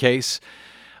in that case.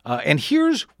 And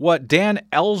here's what Dan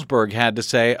Ellsberg had to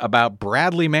say about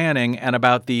Bradley Manning and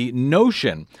about the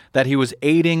notion that he was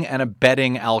aiding and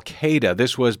abetting al-Qaeda.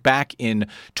 This was back in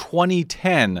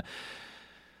 2010,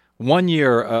 1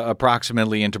 year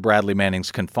approximately into Bradley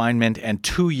Manning's confinement, and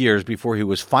 2 years before he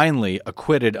was finally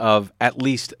acquitted of at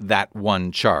least that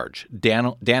one charge. Dan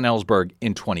Ellsberg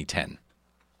in 2010.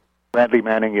 Bradley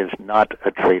Manning is not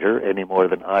a traitor any more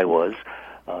than I was.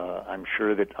 I'm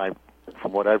sure that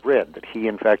from what I've read, that he,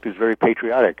 in fact, is very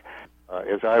patriotic,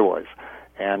 as I was.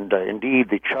 And indeed,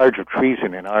 the charge of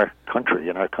treason in our country,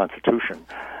 in our Constitution,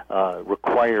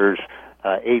 requires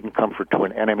aid and comfort to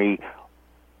an enemy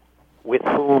with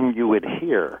whom you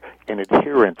adhere. An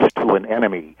adherence to an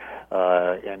enemy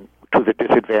and to the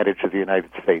disadvantage of the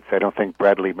United States. I don't think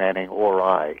Bradley Manning or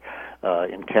I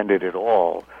intended at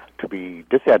all to be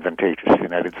disadvantageous to the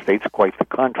United States, quite the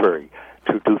contrary,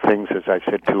 to do things, as I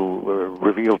said, to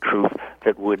reveal truth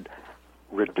that would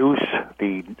reduce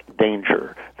the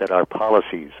danger that our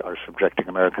policies are subjecting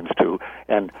Americans to.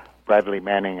 And Bradley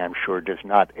Manning, I'm sure, does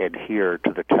not adhere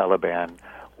to the Taliban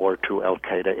or to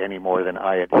Al-Qaeda any more than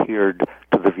I adhered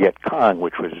to the Viet Cong,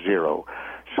 which was zero.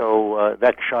 So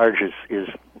that charge is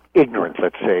ignorant,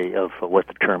 let's say, of what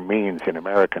the term means in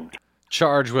American.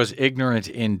 Charge was ignorant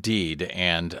indeed,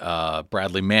 and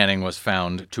Bradley Manning was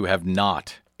found to have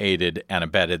not aided and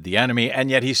abetted the enemy, and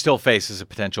yet he still faces a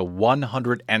potential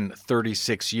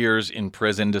 136 years in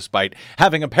prison, despite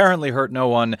having apparently hurt no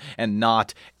one and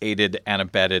not aided and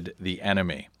abetted the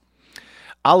enemy.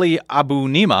 Ali Abu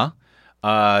Nima,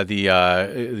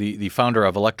 the founder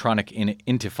of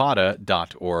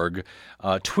electronicintifada.org,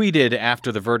 tweeted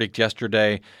after the verdict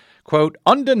yesterday, quote,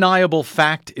 "Undeniable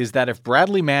fact is that if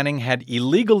Bradley Manning had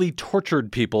illegally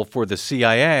tortured people for the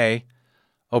CIA,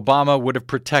 Obama would have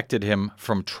protected him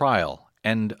from trial.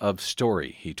 End of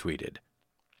story," he tweeted.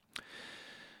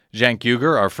 Cenk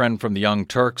Uygur, our friend from the Young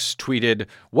Turks, tweeted,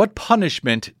 "What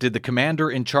punishment did the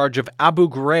commander in charge of Abu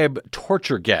Ghraib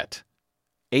torture get?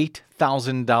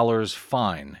 $8,000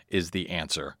 fine is the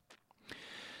answer."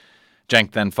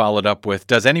 Cenk then followed up with,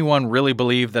 "Does anyone really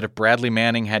believe that if Bradley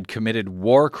Manning had committed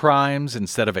war crimes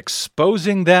instead of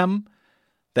exposing them,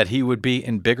 that he would be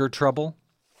in bigger trouble?"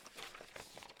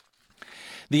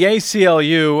 The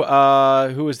ACLU,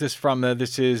 who is this from?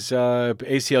 This is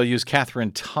ACLU's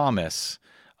Catherine Thomas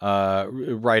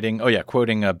writing,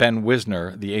 quoting Ben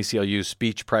Wisner, the ACLU's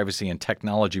Speech, Privacy, and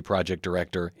Technology Project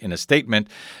Director, in a statement,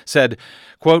 said,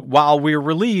 quote, "While we're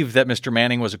relieved that Mr.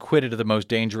 Manning was acquitted of the most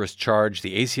dangerous charge,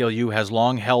 the ACLU has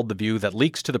long held the view that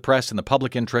leaks to the press and the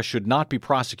public interest should not be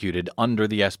prosecuted under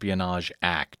the Espionage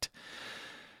Act.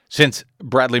 Since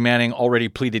Bradley Manning already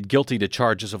pleaded guilty to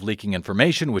charges of leaking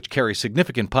information, which carry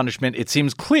significant punishment, it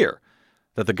seems clear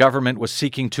that the government was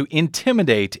seeking to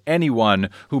intimidate anyone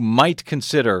who might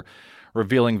consider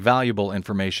revealing valuable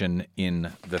information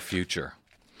in the future."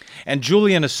 And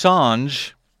Julian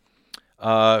Assange,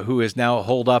 who is now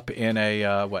holed up in a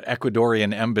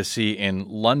Ecuadorian embassy in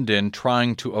London,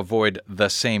 trying to avoid the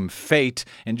same fate.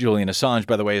 And Julian Assange,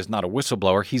 by the way, is not a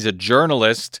whistleblower. He's a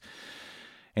journalist.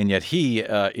 And yet he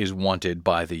is wanted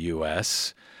by the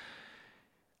U.S.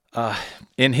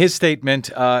 In his statement,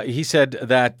 he said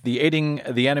that the aiding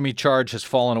the enemy charge has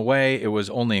fallen away. It was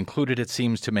only included, it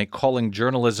seems, to make calling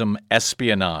journalism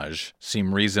espionage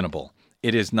seem reasonable.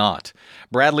 It is not.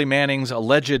 Bradley Manning's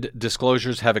alleged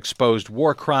disclosures have exposed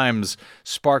war crimes,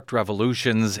 sparked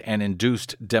revolutions, and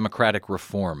induced democratic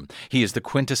reform. He is the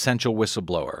quintessential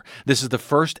whistleblower. This is the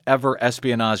first ever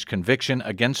espionage conviction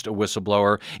against a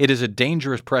whistleblower. It is a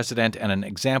dangerous precedent and an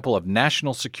example of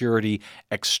national security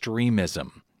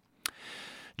extremism.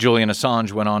 Julian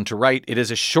Assange went on to write, "It is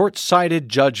a short-sighted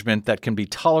judgment that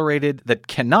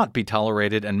cannot be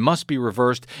tolerated and must be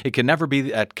reversed. It can never be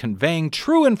that conveying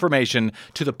true information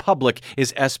to the public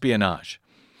is espionage.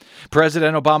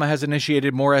 President Obama has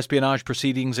initiated more espionage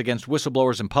proceedings against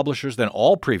whistleblowers and publishers than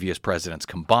all previous presidents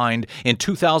combined. In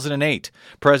 2008,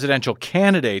 presidential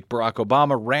candidate Barack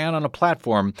Obama ran on a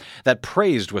platform that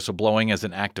praised whistleblowing as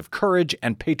an act of courage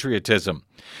and patriotism.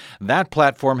 That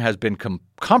platform has been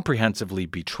comprehensively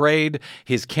betrayed.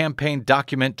 His campaign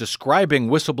document describing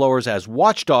whistleblowers as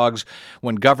watchdogs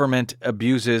when government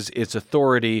abuses its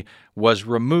authority was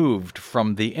removed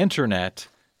from the internet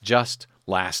just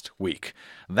last week."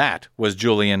 That was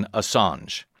Julian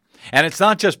Assange. And it's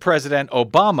not just President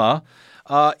Obama.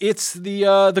 It's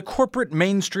the corporate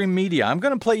mainstream media. I'm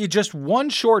going to play you just one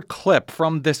short clip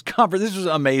from this conference. This was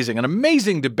amazing, an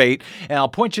amazing debate, and I'll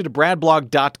point you to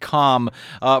bradblog.com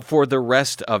for the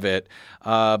rest of it.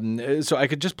 So I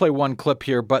could just play one clip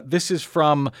here, but this is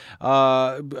from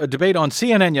a debate on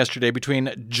CNN yesterday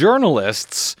between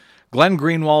journalists Glenn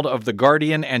Greenwald of The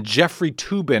Guardian and Jeffrey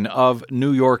Toobin of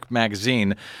New York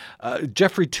Magazine.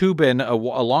 Jeffrey Toobin, a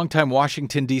longtime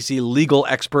Washington, D.C. legal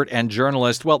expert and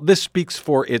journalist. Well, this speaks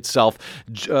for itself.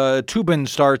 Toobin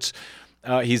starts,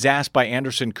 he's asked by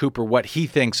Anderson Cooper what he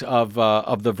thinks of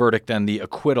the verdict and the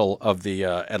acquittal of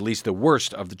at least the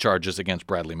worst of the charges against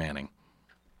Bradley Manning.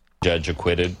 Judge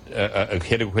acquitted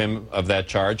him of that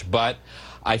charge, but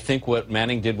I think what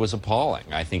Manning did was appalling.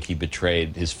 I think he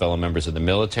betrayed his fellow members of the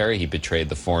military, he betrayed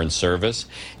the Foreign Service,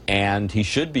 and he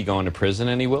should be going to prison,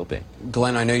 and he will be.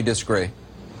 Glenn, I know you disagree.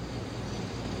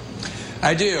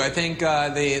 I do. I think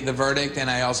the verdict, and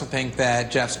I also think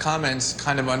that Jeff's comments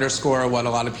kind of underscore what a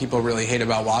lot of people really hate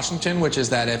about Washington, which is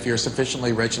that if you're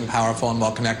sufficiently rich and powerful and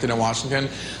well-connected in Washington,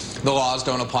 the laws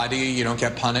don't apply to you. You don't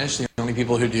get punished. The only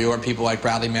people who do are people like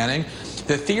Bradley Manning.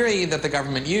 The theory that the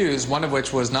government used, one of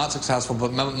which was not successful,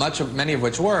 but many of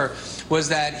which were, was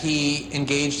that he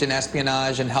engaged in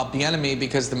espionage and helped the enemy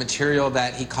because the material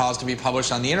that he caused to be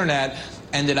published on the internet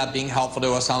ended up being helpful to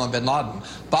Osama bin Laden.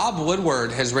 Bob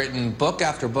Woodward has written book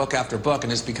after book after book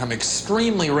and has become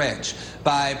extremely rich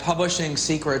by publishing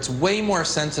secrets way more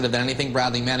sensitive than anything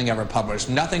Bradley Manning ever published.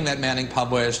 Nothing that Manning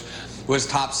published was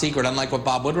top secret, unlike what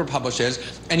Bob Woodward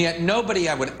publishes. And yet nobody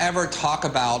I would ever talk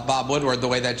about Bob Woodward the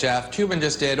way that Jeff Toobin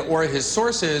just did, or his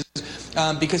sources,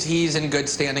 because he's in good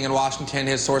standing in Washington.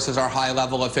 His sources are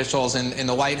high-level officials in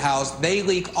the White House. They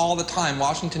leak all the time.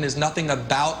 Washington is nothing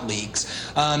about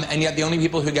leaks. And yet the only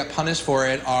people who get punished for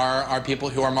it are people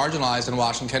who are marginalized in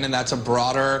Washington, and that's a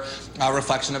broader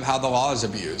reflection of how the law is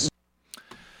abused.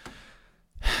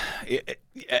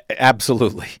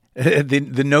 Absolutely.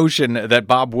 The notion that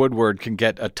Bob Woodward can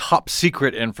get a top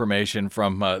secret information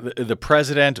from the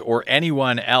president or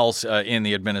anyone else in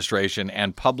the administration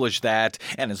and publish that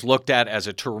and is looked at as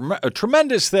a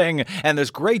tremendous thing, and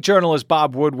this great journalist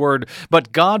Bob Woodward,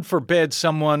 but God forbid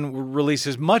someone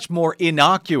releases much more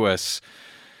innocuous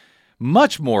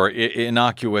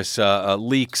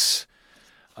leaks,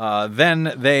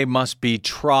 then they must be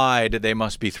tried. They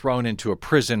must be thrown into a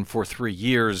prison for 3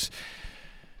 years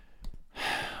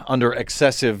under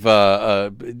excessive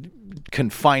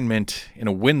confinement in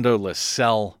a windowless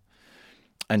cell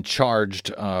and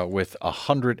charged with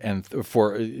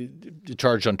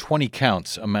charged on 20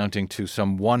 counts amounting to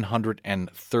some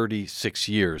 136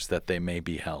 years that they may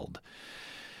be held.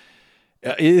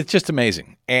 It's just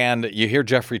amazing. And you hear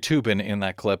Jeffrey Toobin in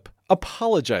that clip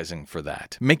apologizing for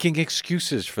that, making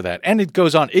excuses for that. And it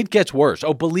goes on. It gets worse.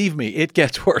 Oh, believe me, it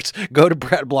gets worse. Go to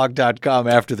bradblog.com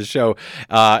after the show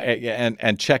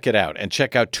and check it out. And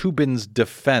check out Toobin's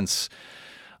defense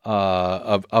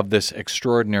of this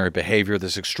extraordinary behavior,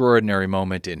 this extraordinary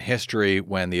moment in history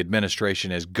when the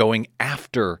administration is going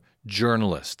after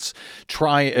journalists,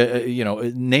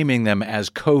 naming them as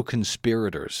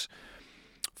co-conspirators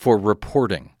for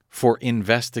reporting, for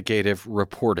investigative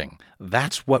reporting.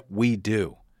 That's what we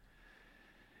do.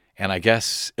 And I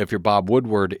guess if you're Bob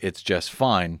Woodward, it's just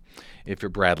fine. If you're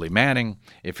Bradley Manning,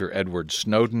 if you're Edward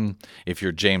Snowden, if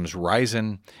you're James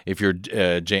Risen, if you're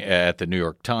at the New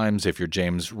York Times, if you're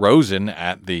James Rosen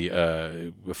at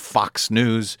the Fox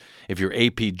News, if you're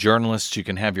AP journalists, you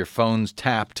can have your phones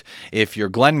tapped. If you're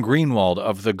Glenn Greenwald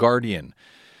of The Guardian,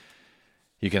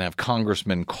 you can have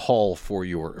congressmen call for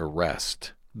your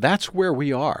arrest. That's where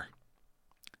we are.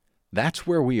 That's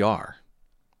where we are.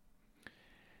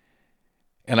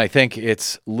 And I think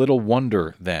it's little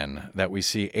wonder then that we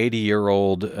see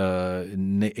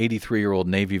 83-year-old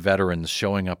Navy veterans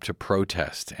showing up to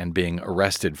protest and being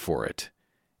arrested for it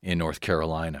in North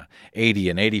Carolina.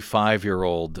 80 and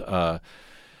 85-year-old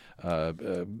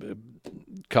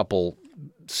couple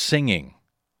singing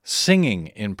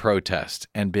in protest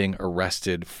and being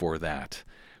arrested for that.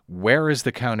 Where is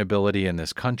the accountability in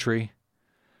this country?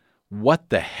 What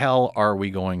the hell are we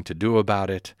going to do about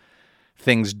it?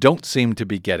 Things don't seem to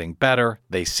be getting better.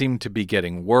 They seem to be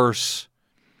getting worse.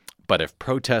 But if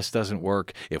protest doesn't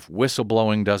work, if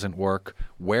whistleblowing doesn't work,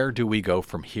 where do we go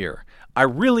from here? I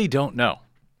really don't know.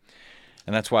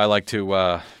 And that's why I like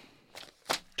to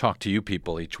talk to you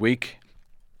people each week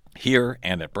here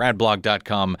and at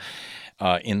bradblog.com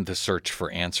in the search for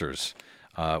answers.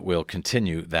 We'll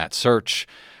continue that search.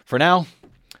 For now,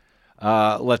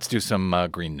 let's do some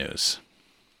green news.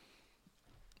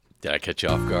 Did I catch you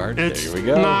off guard? It's there we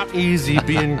go. Not easy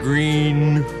being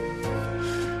green.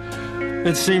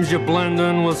 It seems you blend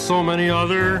in with so many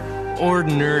other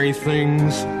ordinary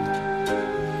things.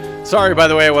 Sorry, by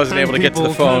the way, I wasn't able to get to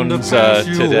the phones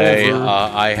today.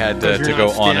 I had to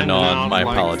go on and on. My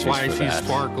apologies for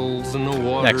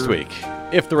that. Next week,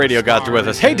 if the radio gods are with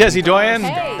us. Hey, Desi Doyen.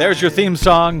 Hey. There's your theme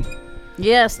song.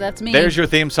 Yes, that's me. There's your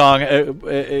theme song.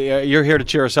 You're here to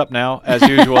cheer us up now, as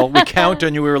usual. We count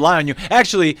on you. We rely on you.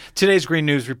 Actually, today's Green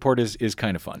News Report is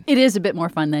kind of fun. It is a bit more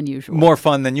fun than usual. More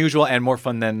fun than usual, and more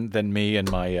fun than me and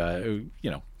my,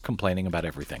 complaining about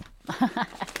everything.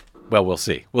 Well, we'll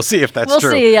see. We'll see if that's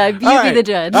true. We'll see. You be the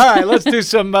judge. All right, let's do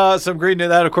some Green News.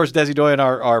 That, of course, Desi Doyen,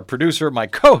 our producer, my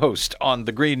co-host on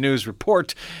the Green News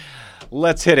Report.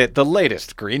 Let's hit it. The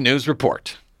latest Green News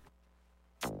Report.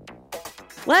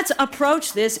 Let's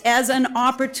approach this as an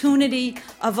opportunity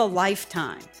of a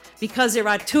lifetime. because there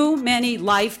are too many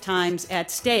lifetimes at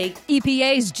stake.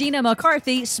 EPA's Gina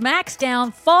McCarthy smacks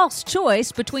down false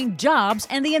choice between jobs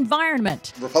and the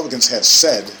environment. Republicans have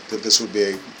said that this would be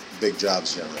a big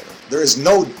jobs generator. There is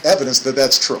no evidence that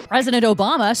that's true. President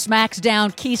Obama smacks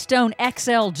down Keystone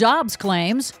XL jobs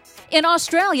claims. In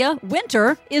Australia,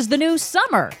 winter is the new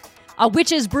summer. A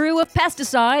witch's brew of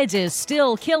pesticides is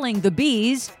still killing the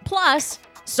bees. Plus,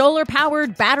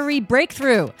 solar-powered battery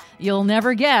breakthrough. You'll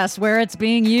never guess where it's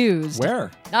being used. Where?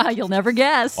 You'll never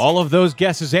guess. All of those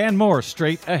guesses and more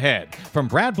straight ahead. From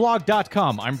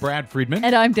BradBlog.com, I'm Brad Friedman.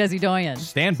 And I'm Desi Doyen.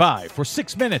 Stand by for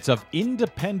 6 minutes of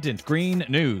independent green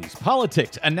news,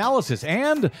 politics, analysis,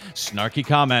 and snarky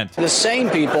comment. The same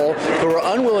people who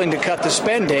are unwilling to cut the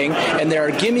spending, and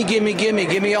they're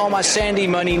gimme all my Sandy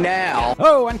money now.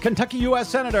 Oh, and Kentucky U.S.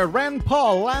 Senator Rand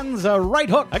Paul lands a right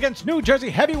hook against New Jersey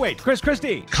heavyweight Chris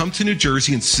Christie. Come to New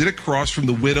Jersey and sit across from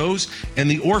the widows and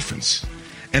the orphans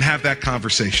and have that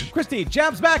conversation. Christie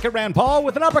jabs back at Rand Paul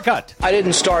with an uppercut. I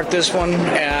didn't start this one,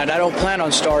 and I don't plan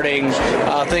on starting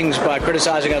things by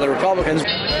criticizing other Republicans.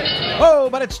 Oh,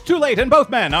 but it's too late, and both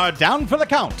men are down for the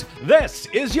count. This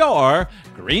is your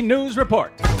Green News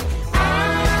Report.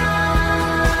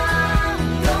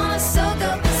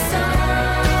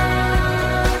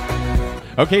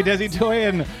 Okay, Desi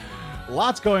Doyen,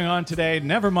 lots going on today.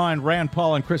 Never mind Rand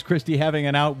Paul and Chris Christie having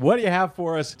an out. What do you have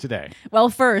for us today? Well,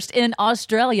 first, in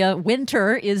Australia,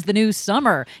 winter is the new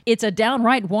summer. It's a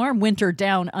downright warm winter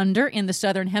down under in the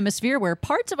southern hemisphere, where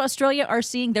parts of Australia are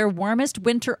seeing their warmest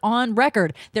winter on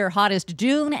record. Their hottest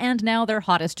June and now their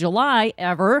hottest July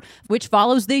ever, which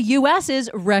follows the U.S.'s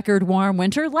record warm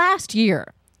winter last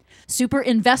year. Super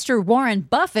investor Warren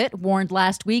Buffett warned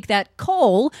last week that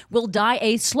coal will die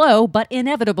a slow but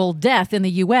inevitable death in the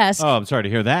U.S. Oh, I'm sorry to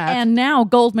hear that. And now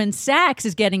Goldman Sachs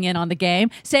is getting in on the game,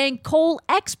 saying coal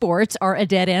exports are a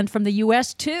dead end from the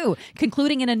U.S. too,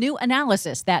 concluding in a new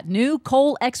analysis that new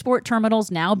coal export terminals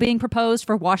now being proposed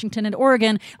for Washington and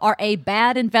Oregon are a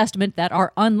bad investment that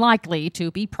are unlikely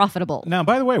to be profitable. Now,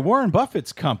 by the way, Warren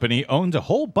Buffett's company owns a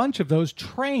whole bunch of those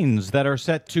trains that are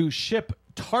set to ship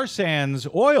tar sands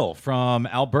oil from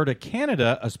Alberta,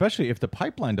 Canada, especially if the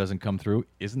pipeline doesn't come through.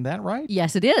 Isn't that right?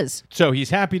 Yes, it is. So he's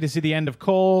happy to see the end of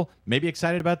coal, maybe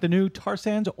excited about the new tar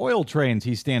sands oil trains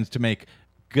he stands to make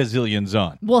gazillions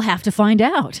on. We'll have to find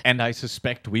out. And I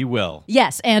suspect we will.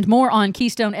 Yes, and more on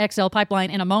Keystone XL pipeline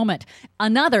in a moment.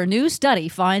 Another new study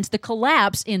finds the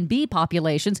collapse in bee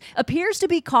populations appears to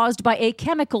be caused by a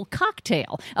chemical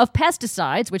cocktail of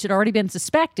pesticides, which had already been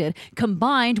suspected,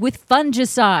 combined with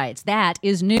fungicides. That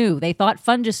is new. They thought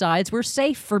fungicides were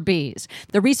safe for bees.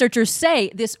 The researchers say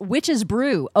this witch's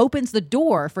brew opens the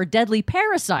door for deadly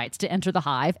parasites to enter the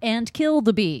hive and kill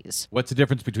the bees. What's the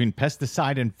difference between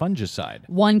pesticide and fungicide?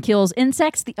 One kills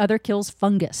insects, the other kills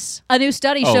fungus. A new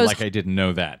study shows... Oh, like I didn't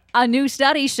know that. A new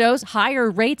study shows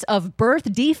higher rates of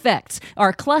birth defects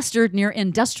are clustered near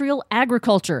industrial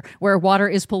agriculture, where water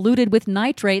is polluted with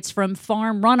nitrates from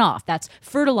farm runoff. That's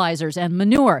fertilizers and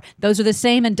manure. Those are the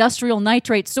same industrial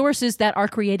nitrate sources that are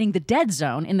creating the dead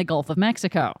zone in the Gulf of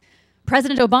Mexico.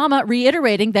 President Obama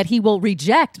reiterating that he will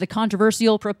reject the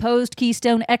controversial proposed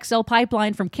Keystone XL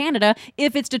pipeline from Canada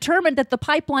if it's determined that the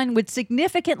pipeline would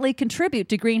significantly contribute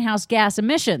to greenhouse gas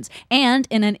emissions. And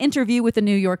in an interview with the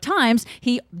New York Times,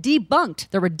 he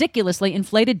debunked the ridiculously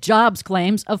inflated jobs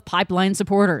claims of pipeline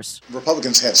supporters.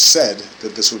 Republicans have said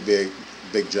that this would be a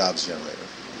big jobs generator.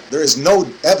 There is no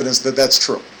evidence that that's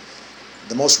true.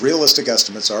 The most realistic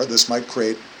estimates are this might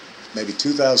create maybe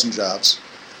 2,000 jobs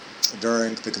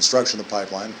during the construction of the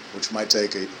pipeline, which might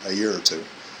take a year or two.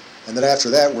 And then after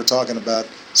that, we're talking about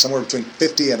somewhere between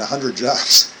 50 and 100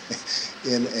 jobs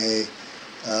in a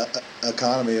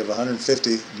economy of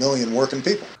 150 million working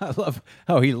people. I love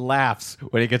how he laughs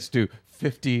when he gets to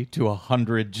 50 to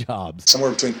 100 jobs.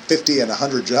 Somewhere between 50 and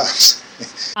 100 jobs.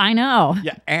 I know.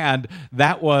 Yeah, and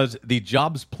that was the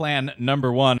jobs plan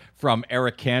number one from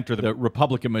Eric Cantor, the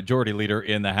Republican majority leader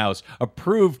in the House.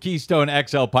 Approved Keystone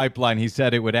XL pipeline. He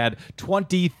said it would add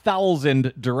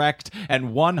 20,000 direct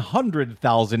and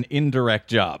 100,000 indirect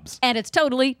jobs. And it's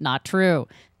totally not true.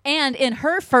 And in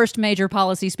her first major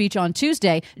policy speech on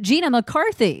Tuesday, Gina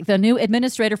McCarthy, the new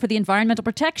administrator for the Environmental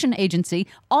Protection Agency,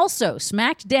 also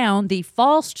smacked down the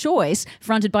false choice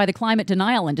fronted by the climate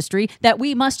denial industry that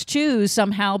we must choose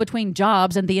somehow between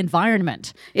jobs and the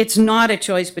environment. It's not a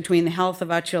choice between the health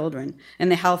of our children and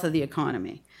the health of the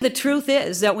economy. The truth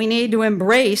is that we need to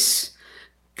embrace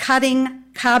cutting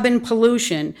carbon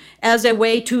pollution as a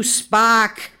way to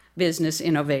spark business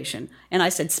innovation. And I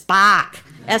said spark.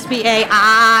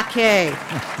 S-P-A-R-K.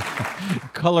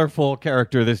 colorful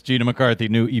character this Gina McCarthy,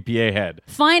 new EPA head.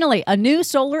 Finally, a new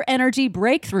solar energy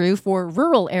breakthrough for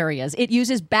rural areas. It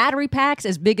uses battery packs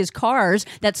as big as cars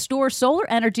that store solar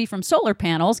energy from solar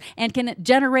panels and can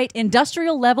generate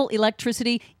industrial-level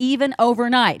electricity even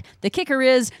overnight. The kicker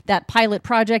is that pilot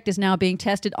project is now being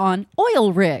tested on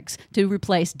oil rigs to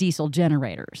replace diesel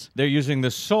generators. They're using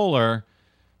the solar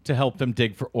to help them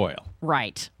dig for oil.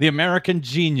 Right. The American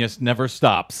genius never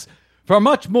stops. For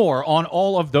much more on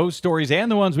all of those stories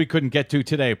and the ones we couldn't get to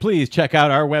today, please check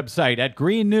out our website at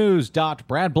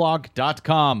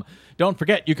greennews.bradblog.com. Don't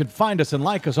forget, you can find us and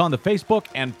like us on the Facebook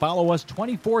and follow us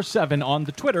 24/7 on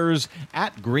the Twitters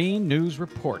at Green News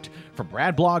Report. For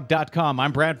bradblog.com,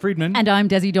 I'm Brad Friedman. And I'm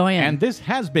Desi Doyen. And this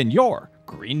has been your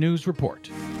Green News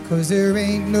Report. 'Cause there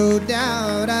ain't no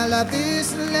doubt I love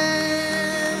this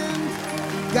land.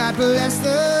 God bless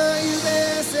the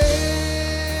USA.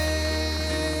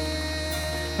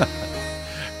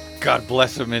 God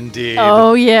bless them indeed.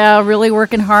 Oh, yeah, really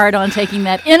working hard on taking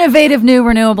that innovative new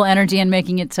renewable energy and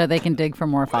making it so they can dig for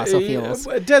more fossil fuels.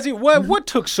 Desi, what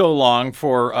took so long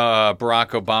for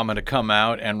Barack Obama to come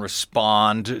out and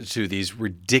respond to these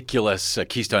ridiculous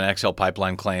Keystone XL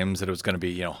pipeline claims that it was going to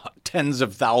be, tens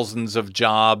of thousands of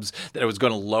jobs, that it was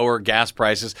going to lower gas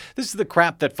prices? This is the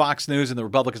crap that Fox News and the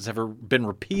Republicans have been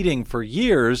repeating for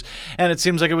years, and it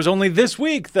seems like it was only this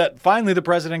week that finally the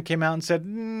president came out and said,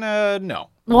 no.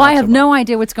 Well, I have no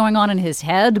idea what's going on in his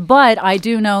head, but I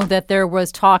do know that there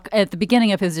was talk at the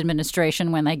beginning of his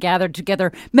administration when they gathered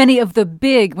together when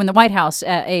the White House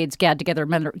aides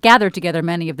gathered together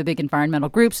many of the big environmental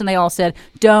groups, and they all said,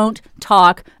 don't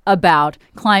talk about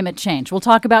climate change. We'll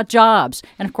talk about jobs.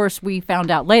 And of course, we found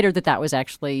out later that was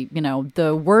actually,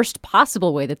 the worst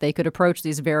possible way that they could approach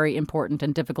these very important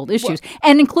and difficult issues,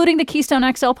 and including the Keystone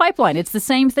XL pipeline. It's the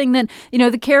same thing that,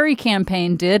 the Kerry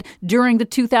campaign did during the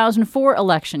 2004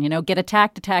 election. Get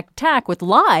attack with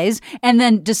lies, and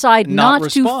then decide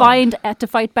not to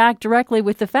fight back directly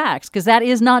with the facts, because that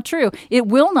is not true. It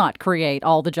will not create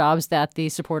all the jobs that the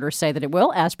supporters say that it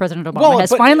will, as President Obama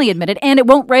has finally admitted, and it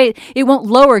won't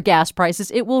lower gas prices.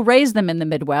 It will raise them in the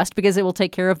Midwest because it will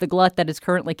take care of the glut that is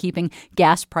currently keeping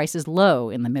gas prices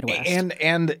low in the Midwest.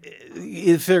 And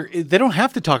if they don't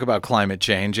have to talk about climate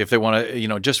change if they want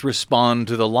to, just respond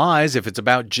to the lies. If it's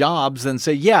about jobs, then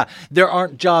say, yeah, there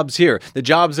aren't jobs here. The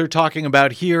jobs they're talking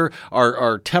about here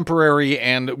are temporary,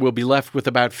 and we'll be left with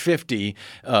about 50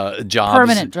 jobs.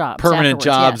 Permanent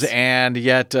jobs. Yes. And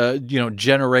yet,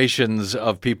 generations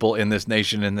of people in this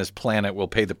nation, in this planet, will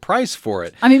pay the price for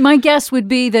it. I mean, my guess would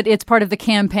be that it's part of the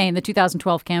campaign, the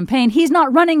 2012 campaign. He's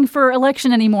not running for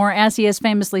election anymore, as he has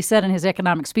famously said in his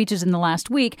economic speeches in the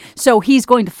last week, so he's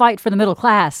going to fight for the middle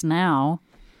class now.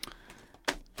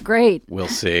 Great. We'll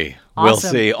see. Awesome. We'll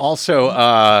see. Also,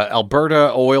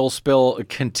 Alberta oil spill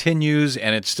continues,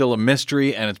 and it's still a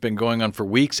mystery, and it's been going on for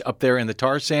weeks up there in the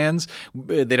tar sands.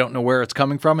 They don't know where it's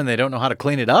coming from, and they don't know how to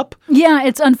clean it up. Yeah,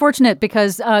 it's unfortunate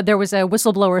because there was a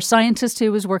whistleblower scientist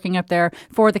who was working up there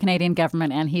for the Canadian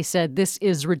government, and he said, this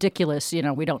is ridiculous.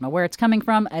 We don't know where it's coming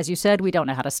from. As you said, we don't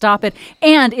know how to stop it.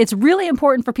 And it's really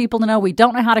important for people to know we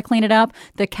don't know how to clean it up.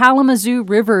 The Kalamazoo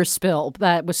River spill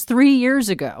that was 3 years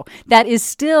ago, that is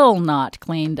still not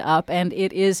cleaned up. And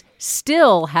it is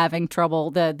still having trouble.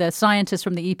 The scientists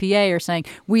from the EPA are saying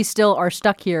we still are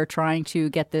stuck here trying to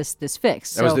get this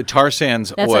fixed. That was the tar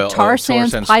sands oil. That's a tar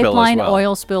sands pipeline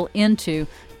oil spill into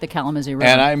the Kalamazoo River.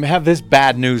 And I have this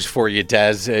bad news for you,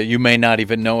 Des. You may not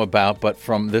even know about, but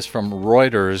from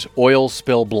Reuters, oil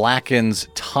spill blackens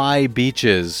Thai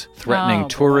beaches, threatening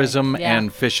tourism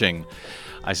and fishing.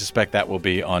 I suspect that will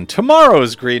be on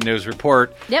tomorrow's Green News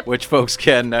Report, which folks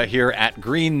can hear at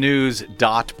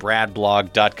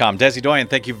greennews.bradblog.com. Desi Doyen,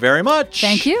 thank you very much.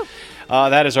 Thank you.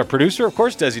 That is our producer, of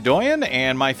course, Desi Doyen,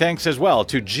 and my thanks as well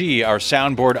to G, our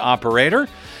soundboard operator,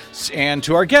 and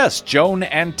to our guests, Joan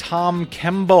and Tom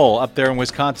Kemble up there in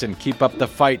Wisconsin. Keep up the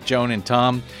fight, Joan and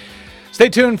Tom. Stay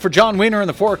tuned for John Wiener in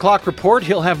the 4 o'clock report.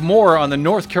 He'll have more on the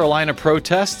North Carolina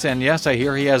protests, and yes, I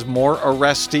hear he has more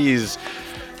arrestees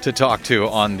to talk to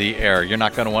on the air. You're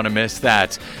not going to want to miss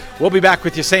that. We'll be back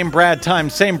with you same Brad time,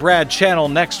 same Brad channel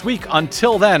next week.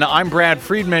 Until then, I'm Brad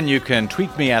Friedman. You can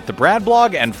tweet me at the Brad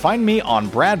Blog and find me on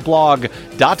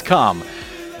bradblog.com.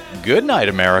 Good night,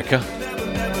 America.